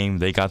sold the game,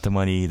 they got the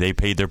money, they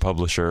paid their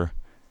publisher.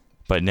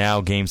 But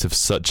now games have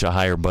such a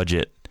higher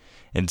budget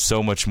and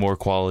so much more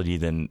quality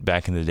than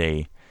back in the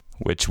day,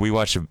 which we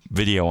watched a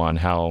video on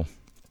how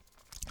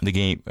the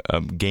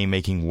game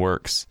making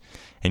works.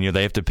 And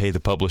they have to pay the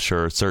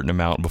publisher a certain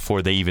amount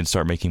before they even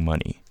start making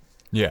money.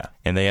 Yeah.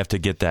 And they have to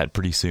get that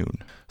pretty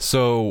soon.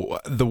 So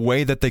the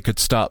way that they could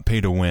stop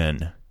pay to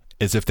win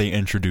is if they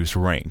introduce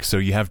rank. So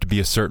you have to be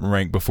a certain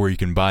rank before you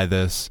can buy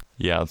this.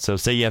 Yeah, so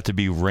say you have to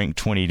be rank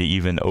 20 to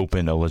even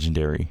open a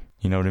legendary.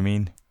 You know what I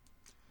mean?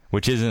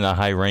 Which isn't a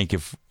high rank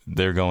if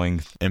they're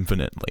going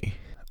infinitely.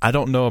 I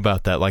don't know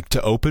about that. Like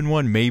to open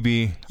one,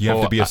 maybe you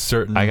have to be a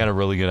certain... I got a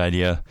really good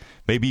idea.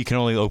 Maybe you can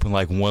only open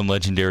like one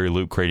legendary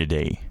loot crate a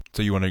day.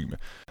 So you want to...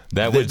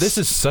 This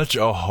is such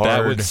a hard.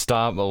 That would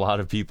stop a lot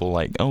of people.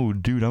 Like, oh,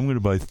 dude, I'm going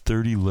to buy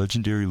 30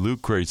 legendary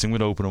loot crates. I'm going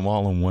to open them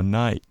all in one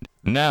night.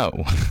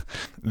 No.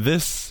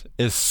 This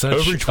is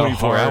such Over 24 a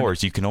hard,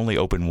 hours, you can only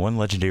open one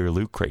legendary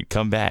loot crate.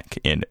 Come back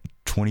in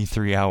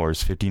 23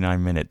 hours,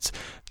 59 minutes,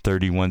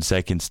 31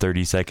 seconds,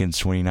 30 seconds,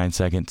 29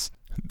 seconds.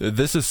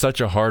 This is such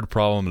a hard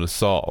problem to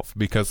solve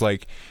because,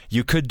 like,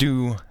 you could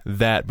do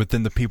that, but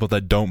then the people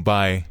that don't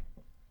buy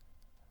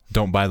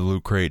the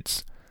loot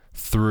crates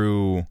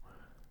through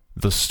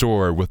the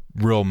store with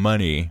real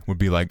money would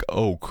be like,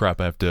 oh crap,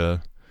 I have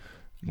to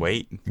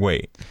wait.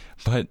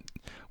 But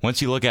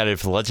once you look at it,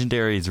 if the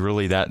legendary is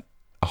really that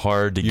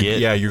hard to get,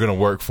 yeah, you're gonna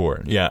work for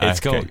it. Yeah,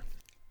 it's going.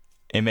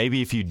 And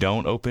maybe if you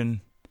don't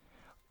open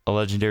a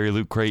legendary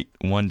loot crate,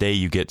 one day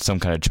you get some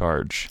kind of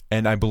charge.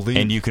 And I believe,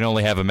 and you can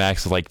only have a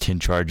max of like 10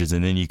 charges,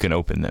 and then you can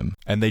open them.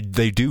 And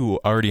they do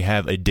already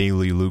have a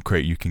daily loot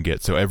crate you can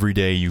get. So every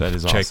day you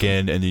check awesome.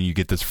 in, and then you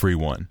get this free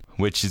one,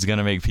 which is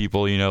gonna make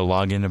people,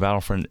 log into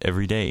Battlefront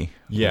every day.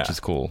 Yeah, which is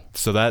cool.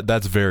 So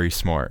that's very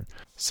smart.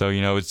 So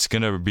it's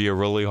gonna be a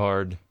really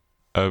hard,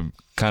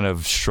 kind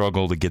of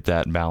struggle to get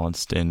that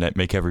balanced and that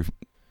make everyone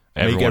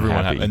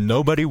happy. And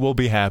nobody will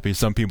be happy.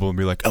 Some people will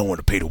be like, I want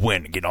to pay to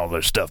win and get all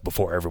their stuff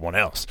before everyone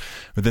else.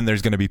 But then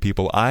there's going to be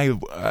people, I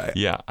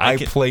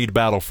played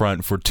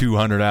Battlefront for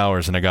 200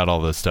 hours and I got all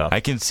this stuff.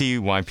 I can see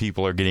why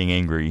people are getting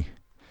angry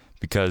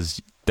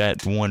because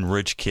that one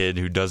rich kid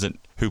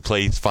who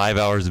plays 5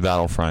 hours of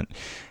Battlefront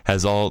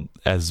has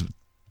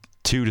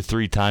 2 to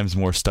 3 times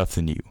more stuff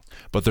than you.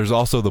 But there's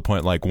also the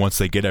point, like, once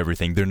they get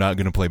everything, they're not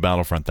going to play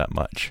Battlefront that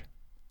much.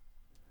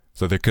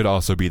 So there could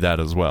also be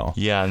that as well.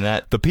 Yeah,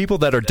 and the people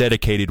that are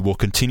dedicated will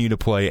continue to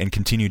play and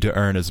continue to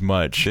earn as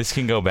much. This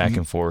can go back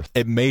and forth.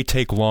 It may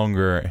take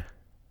longer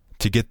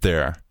to get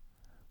there,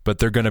 but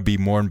they're going to be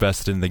more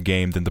invested in the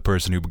game than the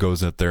person who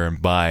goes out there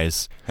and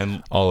buys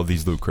all of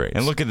these loot crates.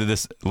 And look at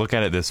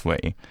it this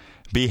way.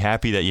 Be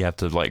happy that you have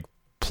to like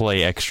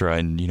play extra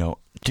and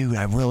dude,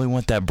 I really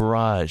want that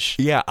barrage.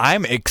 Yeah,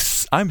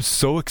 I'm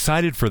so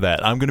excited for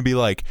that. I'm going to be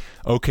like,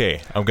 okay,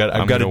 I've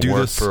got to do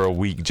work this for a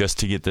week just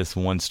to get this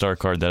one star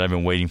card that I've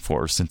been waiting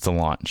for since the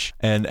launch.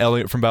 And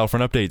Elliot from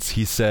Battlefront Updates,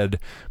 he said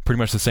pretty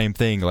much the same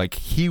thing. Like,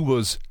 he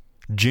was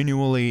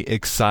genuinely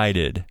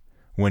excited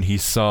when he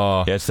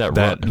saw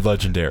that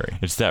legendary.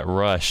 It's that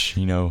rush,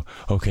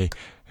 okay.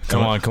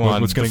 Come on.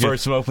 The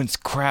first one opens,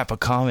 crap, a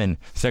common.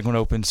 Second one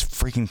opens,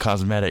 freaking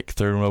cosmetic.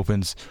 Third one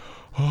opens,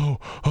 oh,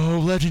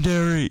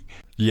 legendary.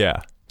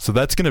 Yeah. So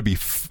that's going to be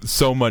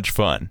so much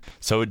fun.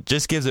 So it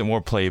just gives it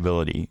more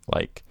playability.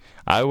 Like,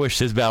 I wish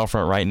this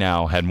Battlefront right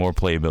now had more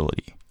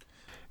playability.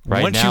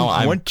 I'm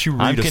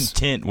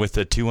content with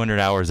the 200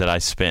 hours that I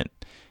spent.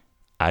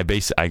 I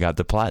got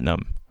the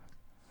platinum.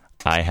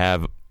 I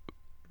have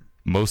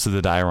most of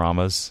the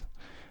dioramas.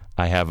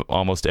 I have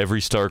almost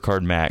every star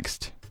card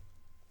maxed.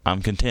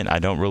 I'm content. I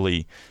don't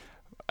really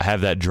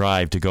have that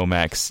drive to go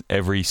max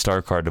every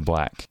star card to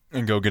black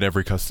and go get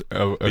every because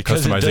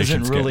it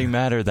doesn't really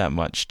matter that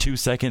much. 2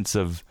 seconds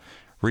of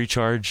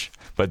recharge,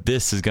 but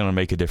this is going to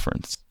make a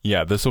difference.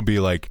 Yeah, this will be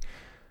like,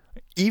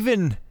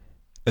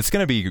 it's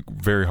going to be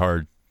very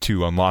hard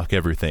to unlock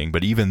everything,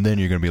 but even then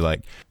you're going to be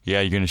like, yeah,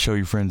 you're going to show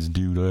your friends,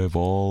 dude, I have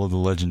all of the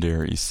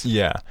legendaries.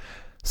 Yeah.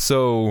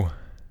 So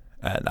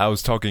I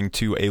was talking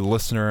to a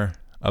listener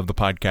of the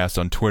podcast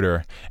on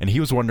Twitter, and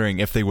he was wondering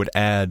if they would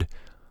add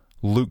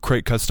loot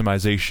crate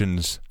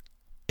customizations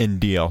in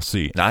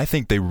DLC, and I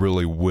think they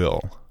really will.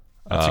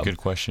 That's a good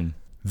question.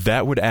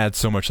 That would add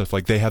so much stuff.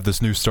 Like, they have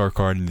this new star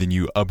card, and then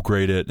you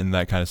upgrade it and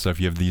that kind of stuff.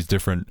 You have these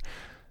different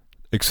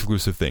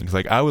exclusive things.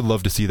 Like, I would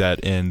love to see that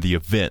in the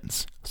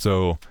events.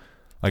 So,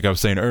 like I was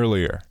saying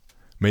earlier,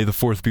 May the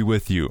 4th be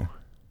with you,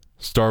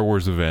 Star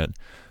Wars event,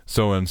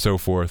 so on and so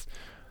forth.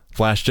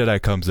 Flash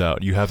Jedi comes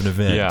out, you have an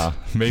event. Yeah,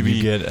 maybe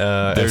you get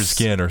a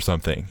skin or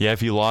something. Yeah,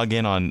 if you log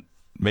in on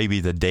maybe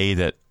the day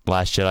that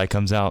Last Jedi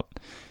comes out,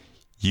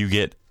 you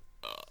get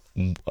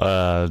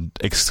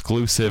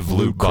exclusive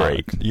loot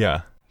crate.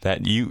 Yeah,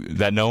 that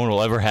no one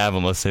will ever have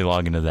unless they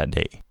log into that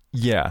day.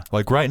 Yeah,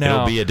 like right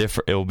now,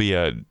 it'll be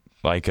a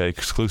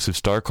exclusive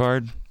star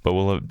card, but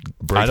will it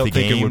break I don't the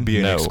think game? It would be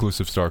an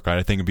exclusive star card.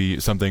 I think it'd be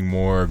something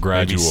more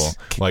gradual,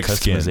 like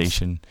customization.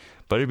 Skins.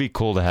 But it'd be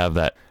cool to have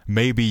that.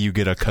 Maybe you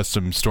get a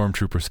custom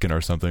stormtrooper skin or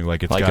something,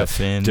 like it's like got a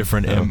fin,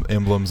 different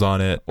emblems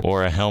on it,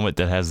 or a helmet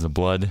that has the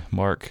blood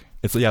mark.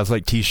 It's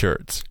like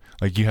T-shirts.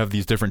 Like, you have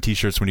these different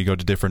T-shirts when you go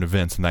to different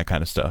events and that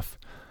kind of stuff.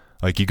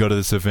 Like, you go to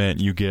this event,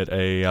 you get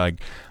a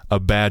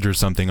badge or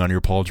something on your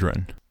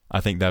pauldron.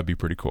 I think that'd be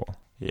pretty cool.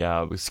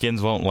 Yeah,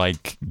 skins won't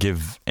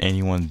give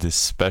anyone this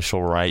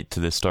special right to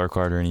this star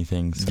card or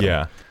anything. So.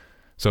 Yeah,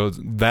 so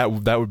that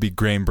would be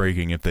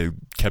groundbreaking if they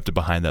kept it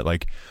behind that.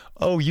 Like,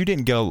 oh, you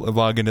didn't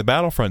log into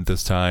Battlefront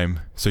this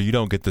time, so you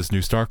don't get this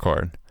new star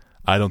card.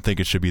 I don't think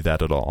it should be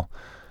that at all.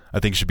 I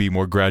think it should be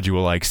more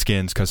gradual, like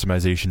skins,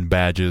 customization,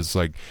 badges.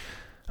 Like,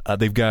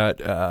 they've got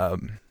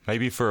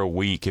maybe for a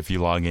week, if you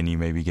log in, you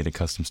maybe get a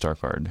custom star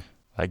card.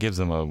 That gives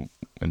them a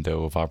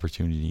window of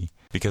opportunity.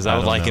 Because I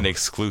would like an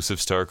exclusive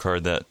star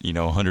card that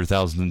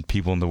 100,000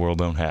 people in the world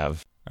don't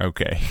have.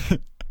 Okay.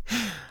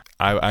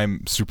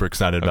 I'm super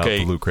excited about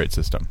the Loot Crate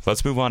system.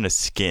 Let's move on to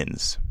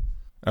skins.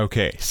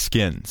 Okay,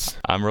 skins.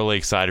 I'm really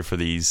excited for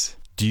these.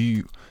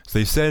 So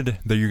they said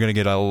that you're going to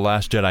get a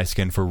Last Jedi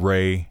skin for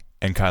Rey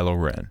and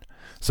Kylo Ren.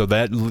 So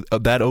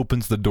that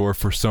opens the door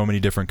for so many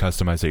different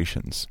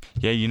customizations.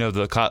 Yeah,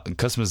 the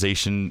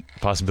customization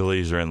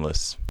possibilities are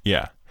endless.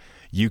 Yeah.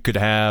 You could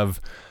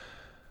have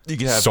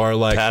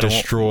Sarlacc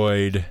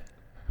destroyed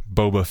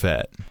Boba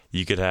Fett.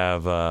 You could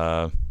have,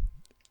 I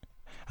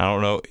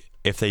don't know,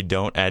 if they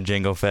don't add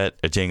Jango Fett,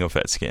 a Jango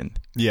Fett skin.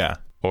 Yeah.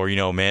 Or,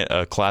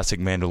 a classic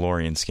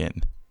Mandalorian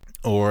skin.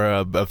 Or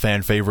a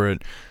fan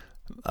favorite,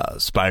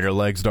 Spider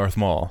Legs Darth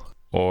Maul.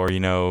 Or,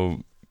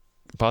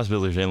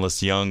 possibilities are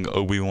endless. Young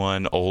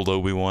Obi-Wan, old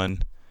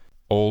Obi-Wan.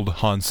 Old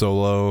Han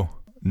Solo,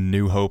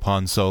 New Hope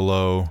Han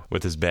Solo.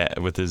 With his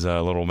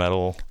little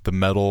medal. The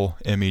medal,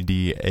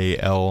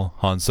 Medal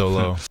Han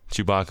Solo.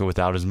 Chewbacca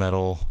without his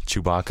medal.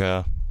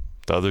 Chewbacca,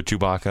 the other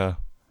Chewbacca.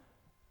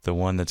 The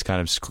one that's kind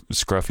of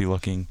scruffy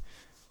looking.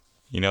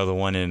 The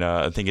one in,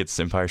 I think it's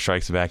Empire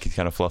Strikes Back, he's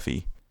kind of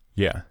fluffy.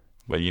 Yeah.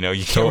 But, you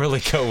can't really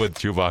go with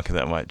Chewbacca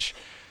that much.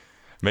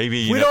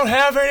 Maybe, we don't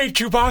have any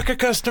Chewbacca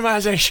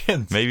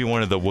customizations. Maybe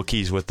one of the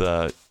Wookiees with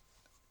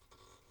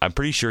I'm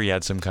pretty sure he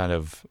had some kind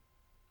of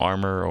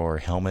armor or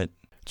helmet.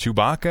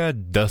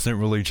 Chewbacca doesn't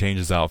really change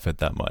his outfit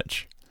that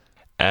much.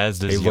 As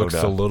does Yoda. He looks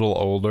a little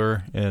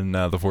older in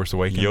The Force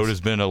Awakens.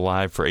 Yoda's been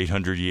alive for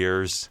 800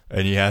 years.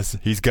 And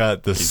he's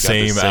got the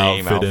same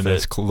outfit in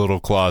his little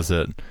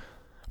closet.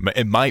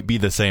 It might be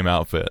the same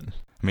outfit.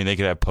 I mean, they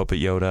could have Puppet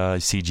Yoda,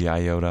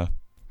 CGI Yoda.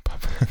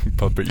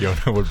 Puppet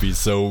Yoda would be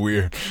so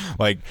weird.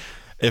 Like,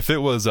 if it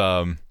was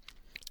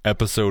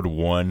episode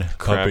 1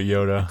 Puppet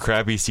Yoda.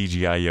 Crappy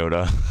CGI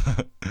Yoda.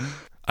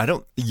 I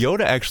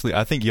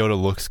think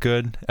Yoda looks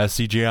good as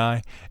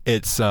CGI.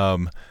 It's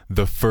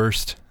the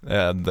first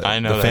the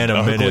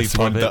Phantom Menace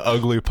one, the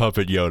ugly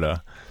puppet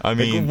Yoda. I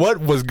mean, what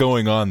was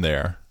going on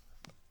there?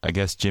 I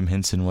guess Jim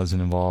Henson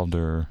wasn't involved,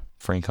 or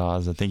Frank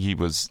Oz. I think he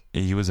was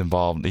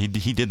involved. He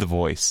did the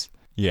voice.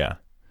 Yeah.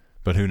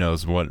 But who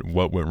knows what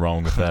went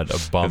wrong with that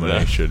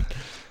abomination.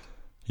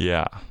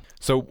 Yeah.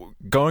 So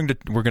we're going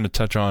to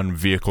touch on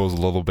vehicles a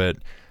little bit.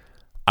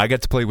 I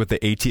got to play with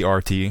the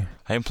AT-RT.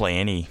 I didn't play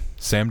any.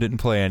 Sam didn't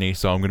play any,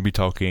 so I'm going to be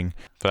talking.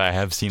 But I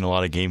have seen a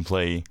lot of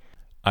gameplay.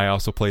 I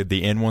also played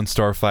the N1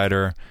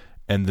 Starfighter,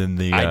 and then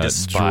the I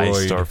despise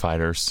droid,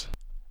 starfighters.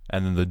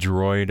 And then the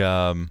droid,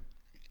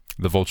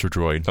 the Vulture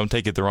droid. Don't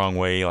take it the wrong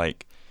way.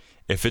 Like,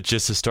 if it's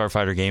just a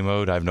Starfighter game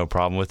mode, I have no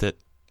problem with it.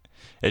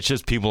 It's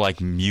just people like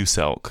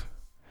Muselk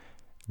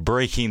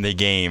breaking the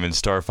game in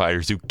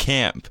Starfighters who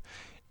camp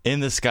in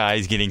the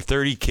skies getting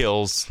 30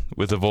 kills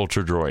with a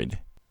Vulture droid.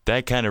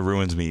 That kind of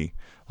ruins me.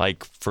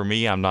 Like, for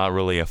me, I'm not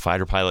really a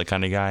fighter pilot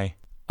kind of guy.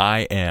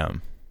 I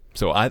am.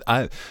 So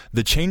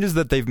the changes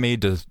that they've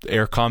made to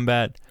air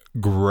combat,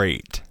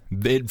 great.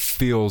 It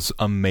feels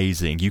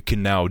amazing. You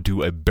can now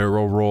do a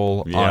barrel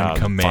roll on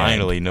command.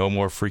 Finally, no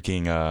more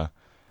freaking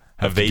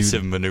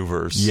evasive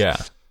maneuvers. Yeah.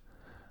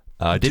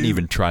 I didn't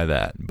even try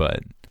that,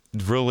 but...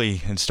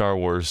 Really, in Star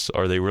Wars,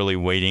 are they really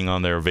waiting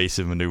on their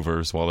evasive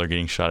maneuvers while they're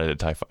getting shot at a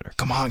TIE fighter?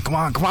 Come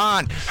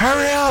on!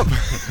 Hurry up!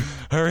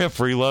 Hurry up,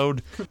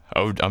 reload.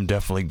 Oh, I'm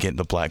definitely getting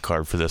the black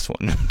card for this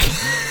one.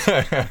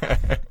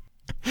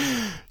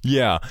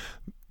 Yeah.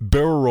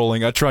 Barrel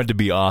rolling, I tried to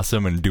be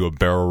awesome and do a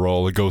barrel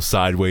roll. It goes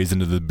sideways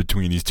into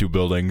between these two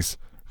buildings.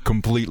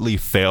 Completely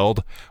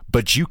failed,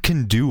 but you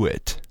can do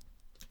it.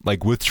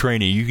 Like, with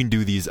training, you can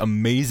do these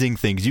amazing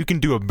things. You can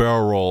do a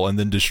barrel roll and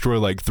then destroy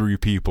like 3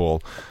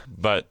 people.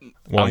 But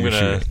I'm going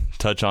to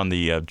touch on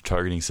the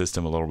targeting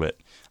system a little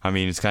bit. I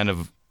mean, it's kind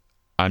of...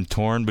 I'm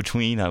torn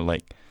between...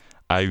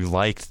 I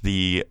liked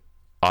the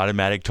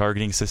automatic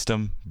targeting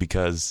system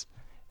because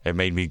it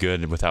made me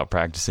good without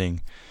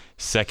practicing.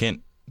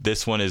 Second,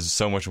 this one is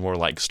so much more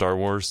like Star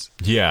Wars.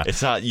 Yeah.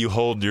 It's not you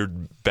hold your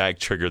back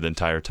trigger the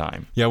entire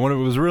time. Yeah, when it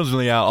was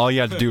originally out, all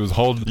you had to do was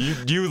hold...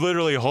 You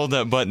literally hold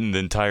that button the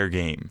entire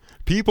game.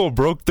 People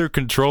broke their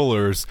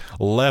controllers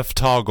left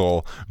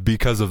toggle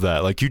because of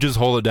that. Like, you just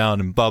hold it down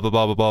and blah, blah,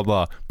 blah, blah, blah,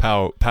 blah.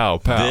 Pow, pow,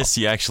 pow. This,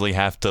 you actually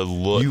have to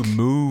look. You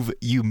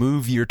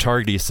move your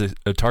targeting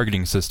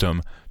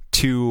system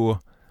to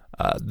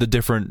the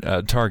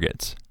different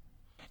targets.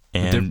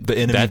 And the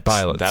enemy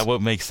pilots. That's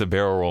what makes the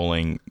barrel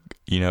rolling,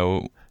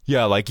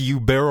 Yeah, like you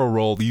barrel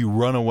roll, you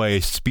run away,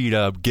 speed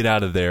up, get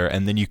out of there,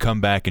 and then you come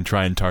back and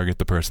try and target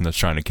the person that's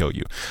trying to kill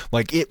you.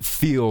 Like, it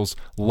feels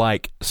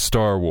like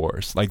Star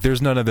Wars. Like,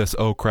 there's none of this,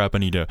 oh crap,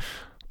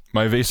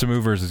 my evasive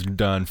movers is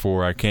done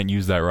for, I can't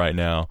use that right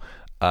now.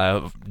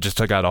 I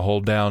gotta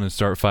hold down and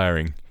start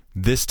firing.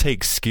 This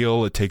takes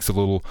skill, it takes a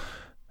little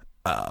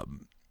time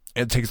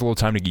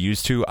to get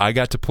used to. I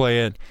got to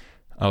play it.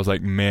 I was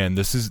like, man,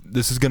 this is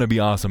gonna be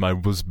awesome. I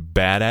was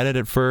bad at it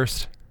at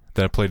first.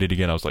 Then I played it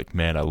again. I was like,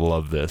 man, I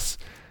love this.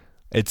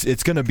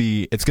 It's gonna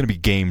be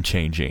game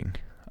changing,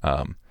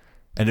 and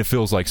it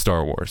feels like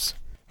Star Wars.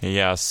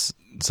 Yes.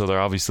 So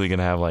they're obviously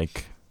gonna have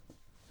like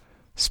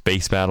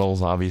space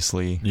battles.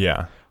 Obviously,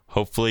 yeah.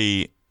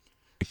 Hopefully,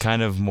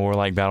 kind of more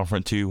like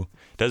Battlefront 2.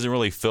 doesn't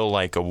really feel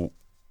like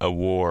a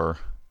war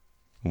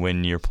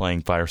when you're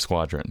playing Fighter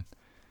Squadron.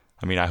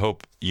 I mean, I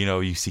hope,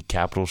 you see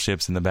capital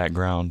ships in the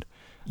background.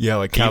 Yeah,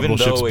 like capital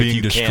ships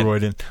being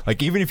destroyed. And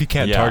like, even if you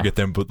can't Yeah. target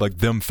them, but like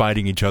them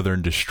fighting each other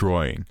and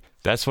destroying.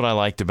 That's what I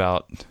liked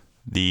about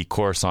the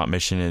Coruscant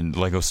mission in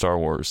Lego Star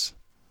Wars.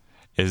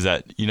 Is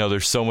that,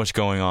 there's so much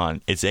going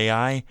on. It's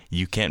AI,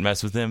 you can't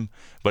mess with them,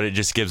 but it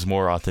just gives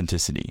more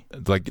authenticity.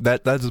 Like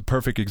that's a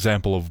perfect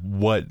example of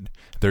what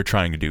they're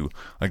trying to do.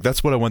 Like,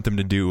 that's what I want them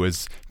to do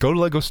is go to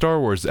Lego Star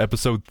Wars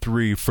Episode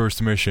 3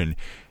 first mission.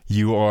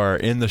 You are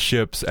in the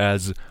ships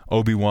as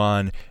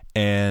Obi-Wan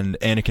and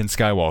Anakin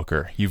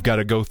Skywalker. You've got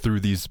to go through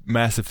these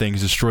massive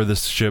things, destroy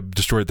this ship,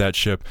 destroy that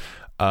ship,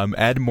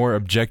 add more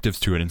objectives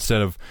to it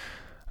instead of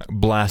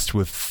blast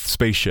with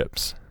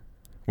spaceships,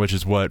 which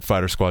is what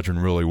Fighter Squadron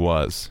really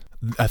was.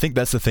 I think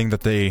that's the thing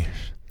that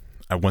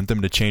I want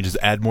them to change, is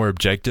add more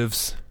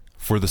objectives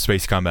for the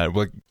space combat.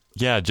 Like,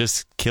 Yeah,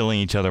 just killing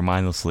each other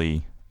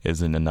mindlessly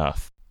isn't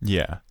enough.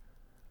 yeah.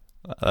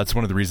 That's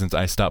one of the reasons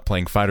I stopped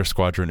playing Fighter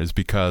Squadron, is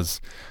because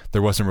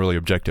there wasn't really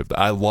objective.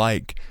 I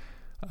like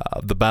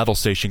the battle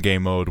station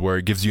game mode where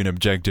it gives you an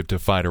objective to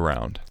fight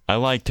around. I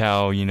liked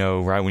how,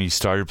 right when you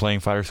started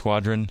playing Fighter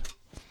Squadron,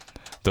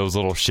 those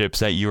little ships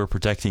that you were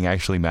protecting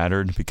actually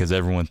mattered because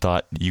everyone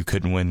thought you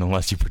couldn't win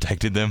unless you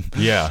protected them.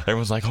 Yeah.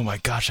 Everyone's like, oh my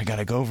gosh, I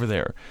gotta go over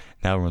there.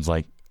 Now everyone's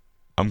like,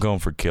 I'm going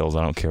for kills.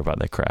 I don't care about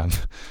that crap.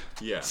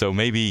 Yeah. So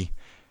maybe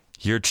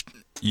you're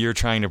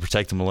trying to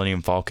protect the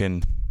Millennium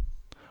Falcon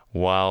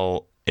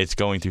while it's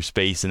going through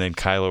space, and then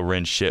Kylo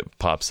Ren's ship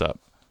pops up,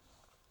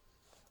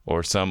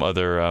 or some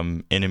other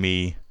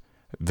enemy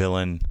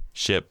villain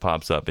ship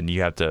pops up, and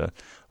you have to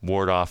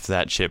ward off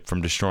that ship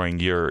from destroying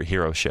your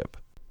hero ship.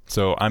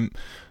 So I'm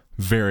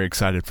very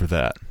excited for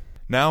that.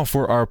 Now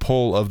for our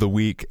poll of the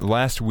week.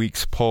 Last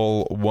week's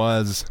poll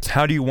was,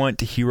 how do you want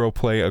to hero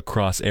play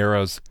across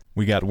eras?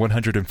 We got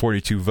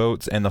 142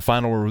 votes, and the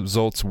final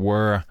results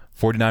were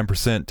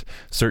 49%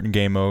 certain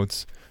game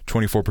modes,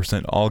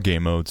 24% all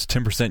game modes,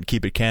 10%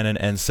 keep it canon,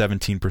 and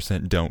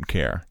 17% don't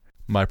care.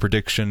 My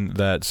prediction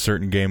that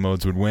certain game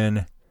modes would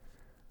win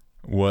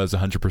was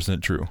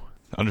 100% true.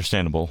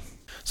 Understandable.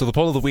 So the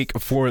poll of the week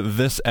for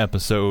this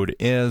episode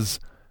is,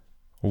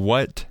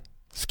 what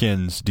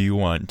skins do you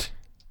want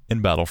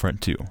in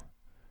Battlefront 2?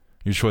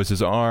 Your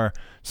choices are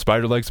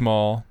Spider-Legs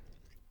Maul,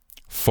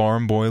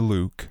 Farm Boy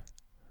Luke,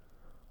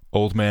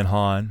 Old Man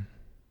Han,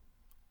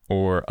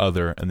 or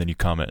other, and then you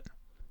comment.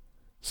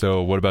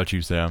 So what about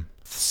you, Sam?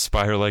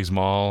 Spider-Legs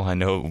Maul, I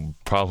know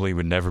probably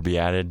would never be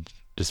added,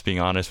 just being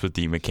honest with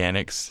the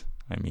mechanics.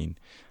 I mean,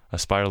 a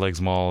Spider-Legs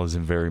Maul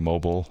isn't very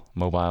mobile.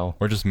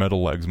 Or just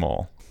Metal Legs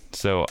Maul.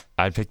 So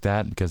I'd pick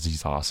that because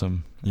he's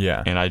awesome.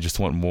 Yeah. And I just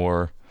want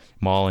more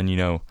Maul,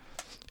 and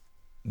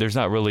there's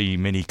not really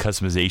many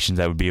customizations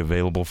that would be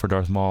available for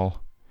Darth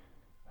Maul.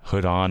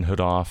 Hood on, hood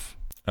off.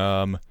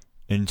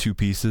 In two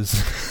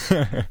pieces.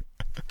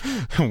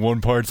 One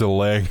part's a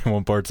leg,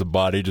 one part's a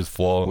body, just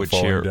falling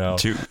down.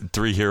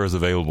 3 heroes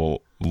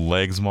available: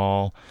 Legs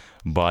Maul,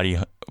 Body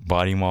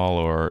Maul,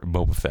 or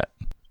Boba Fett.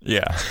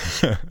 Yeah.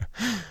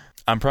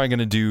 I'm probably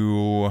gonna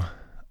do.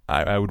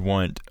 I would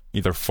want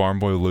either Farm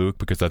Boy Luke,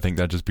 because I think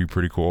that'd just be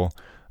pretty cool,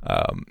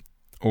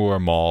 or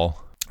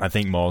Maul. I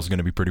think Maul's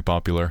gonna be pretty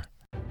popular.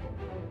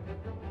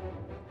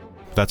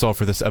 That's all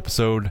for this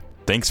episode.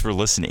 Thanks for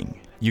listening.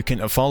 You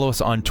can follow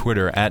us on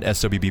Twitter at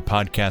SWB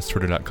Podcast,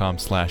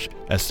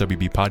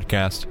 twitter.com/SWB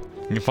Podcast.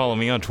 You can follow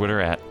me on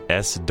Twitter at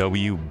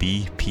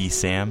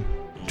SWBPSam,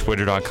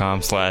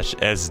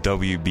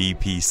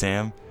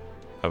 twitter.com/SWBPSam.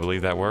 I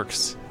believe that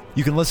works.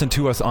 You can listen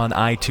to us on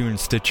iTunes,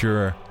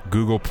 Stitcher,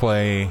 Google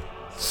Play,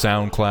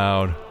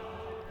 SoundCloud,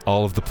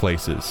 all of the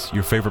places.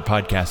 Your favorite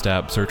podcast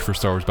app, search for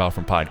Star Wars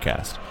Battlefront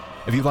Podcast.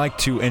 If you'd like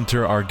to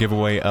enter our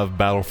giveaway of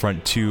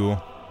Battlefront 2,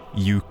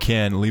 you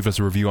can leave us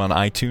a review on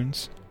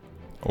iTunes.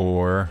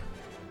 Or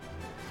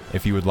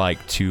if you would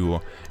like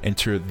to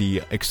enter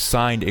the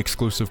signed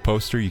exclusive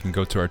poster, you can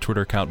go to our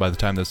Twitter account. By the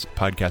time this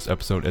podcast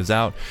episode is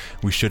out,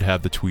 we should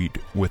have the tweet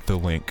with the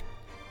link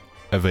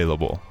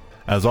available.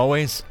 As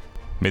always,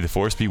 may the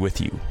Force be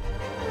with you.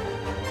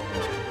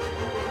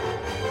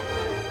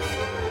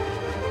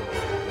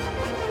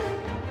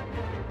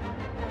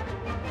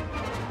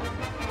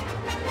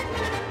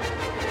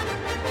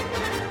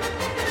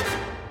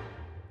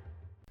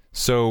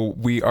 so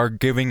we are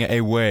giving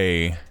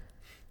away...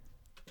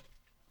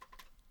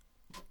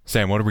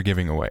 Sam, what are we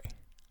giving away?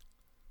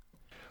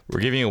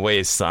 We're giving away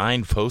a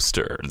signed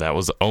poster that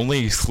was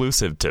only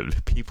exclusive to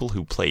people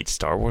who played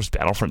Star Wars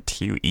Battlefront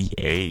 2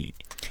 EA.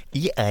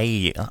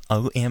 EA,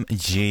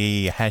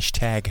 OMG,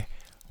 hashtag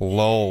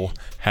LOL,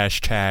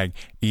 hashtag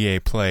EA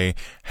Play,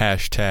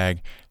 hashtag.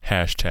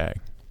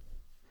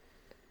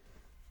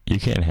 You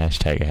can't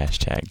hashtag a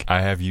hashtag.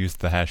 I have used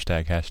the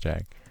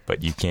hashtag.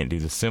 But you can't do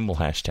the symbol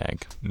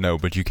hashtag. No,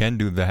 but you can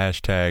do the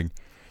hashtag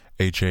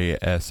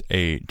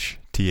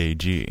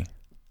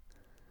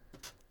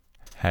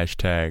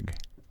HASHTAG.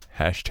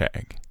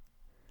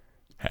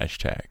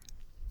 Hashtag.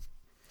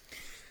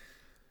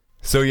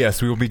 So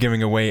yes, we will be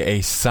giving away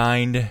a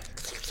signed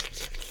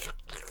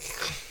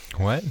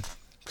What?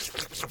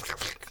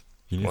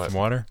 You need What? some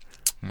water?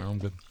 No, I'm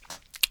good.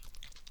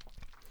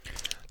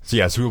 So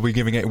yes, we will be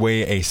giving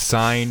away a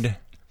signed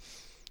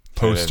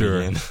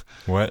poster.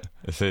 What?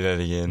 Say that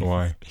again.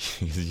 Why?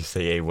 Because you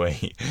say a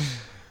way.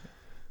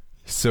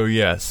 So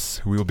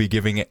yes, we will be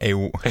giving a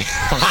way.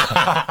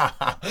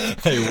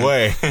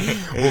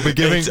 We'll be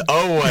giving It's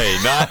a way,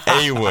 not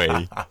a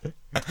way.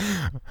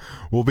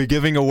 We'll be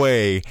giving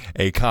away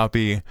a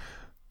copy.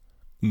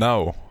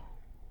 No.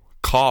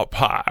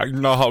 Copy.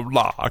 No,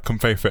 la,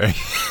 confefe.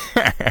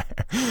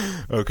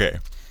 Okay.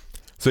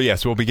 So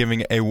yes, we'll be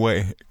giving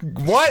away.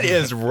 What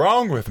is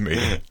wrong with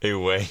me? A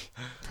way.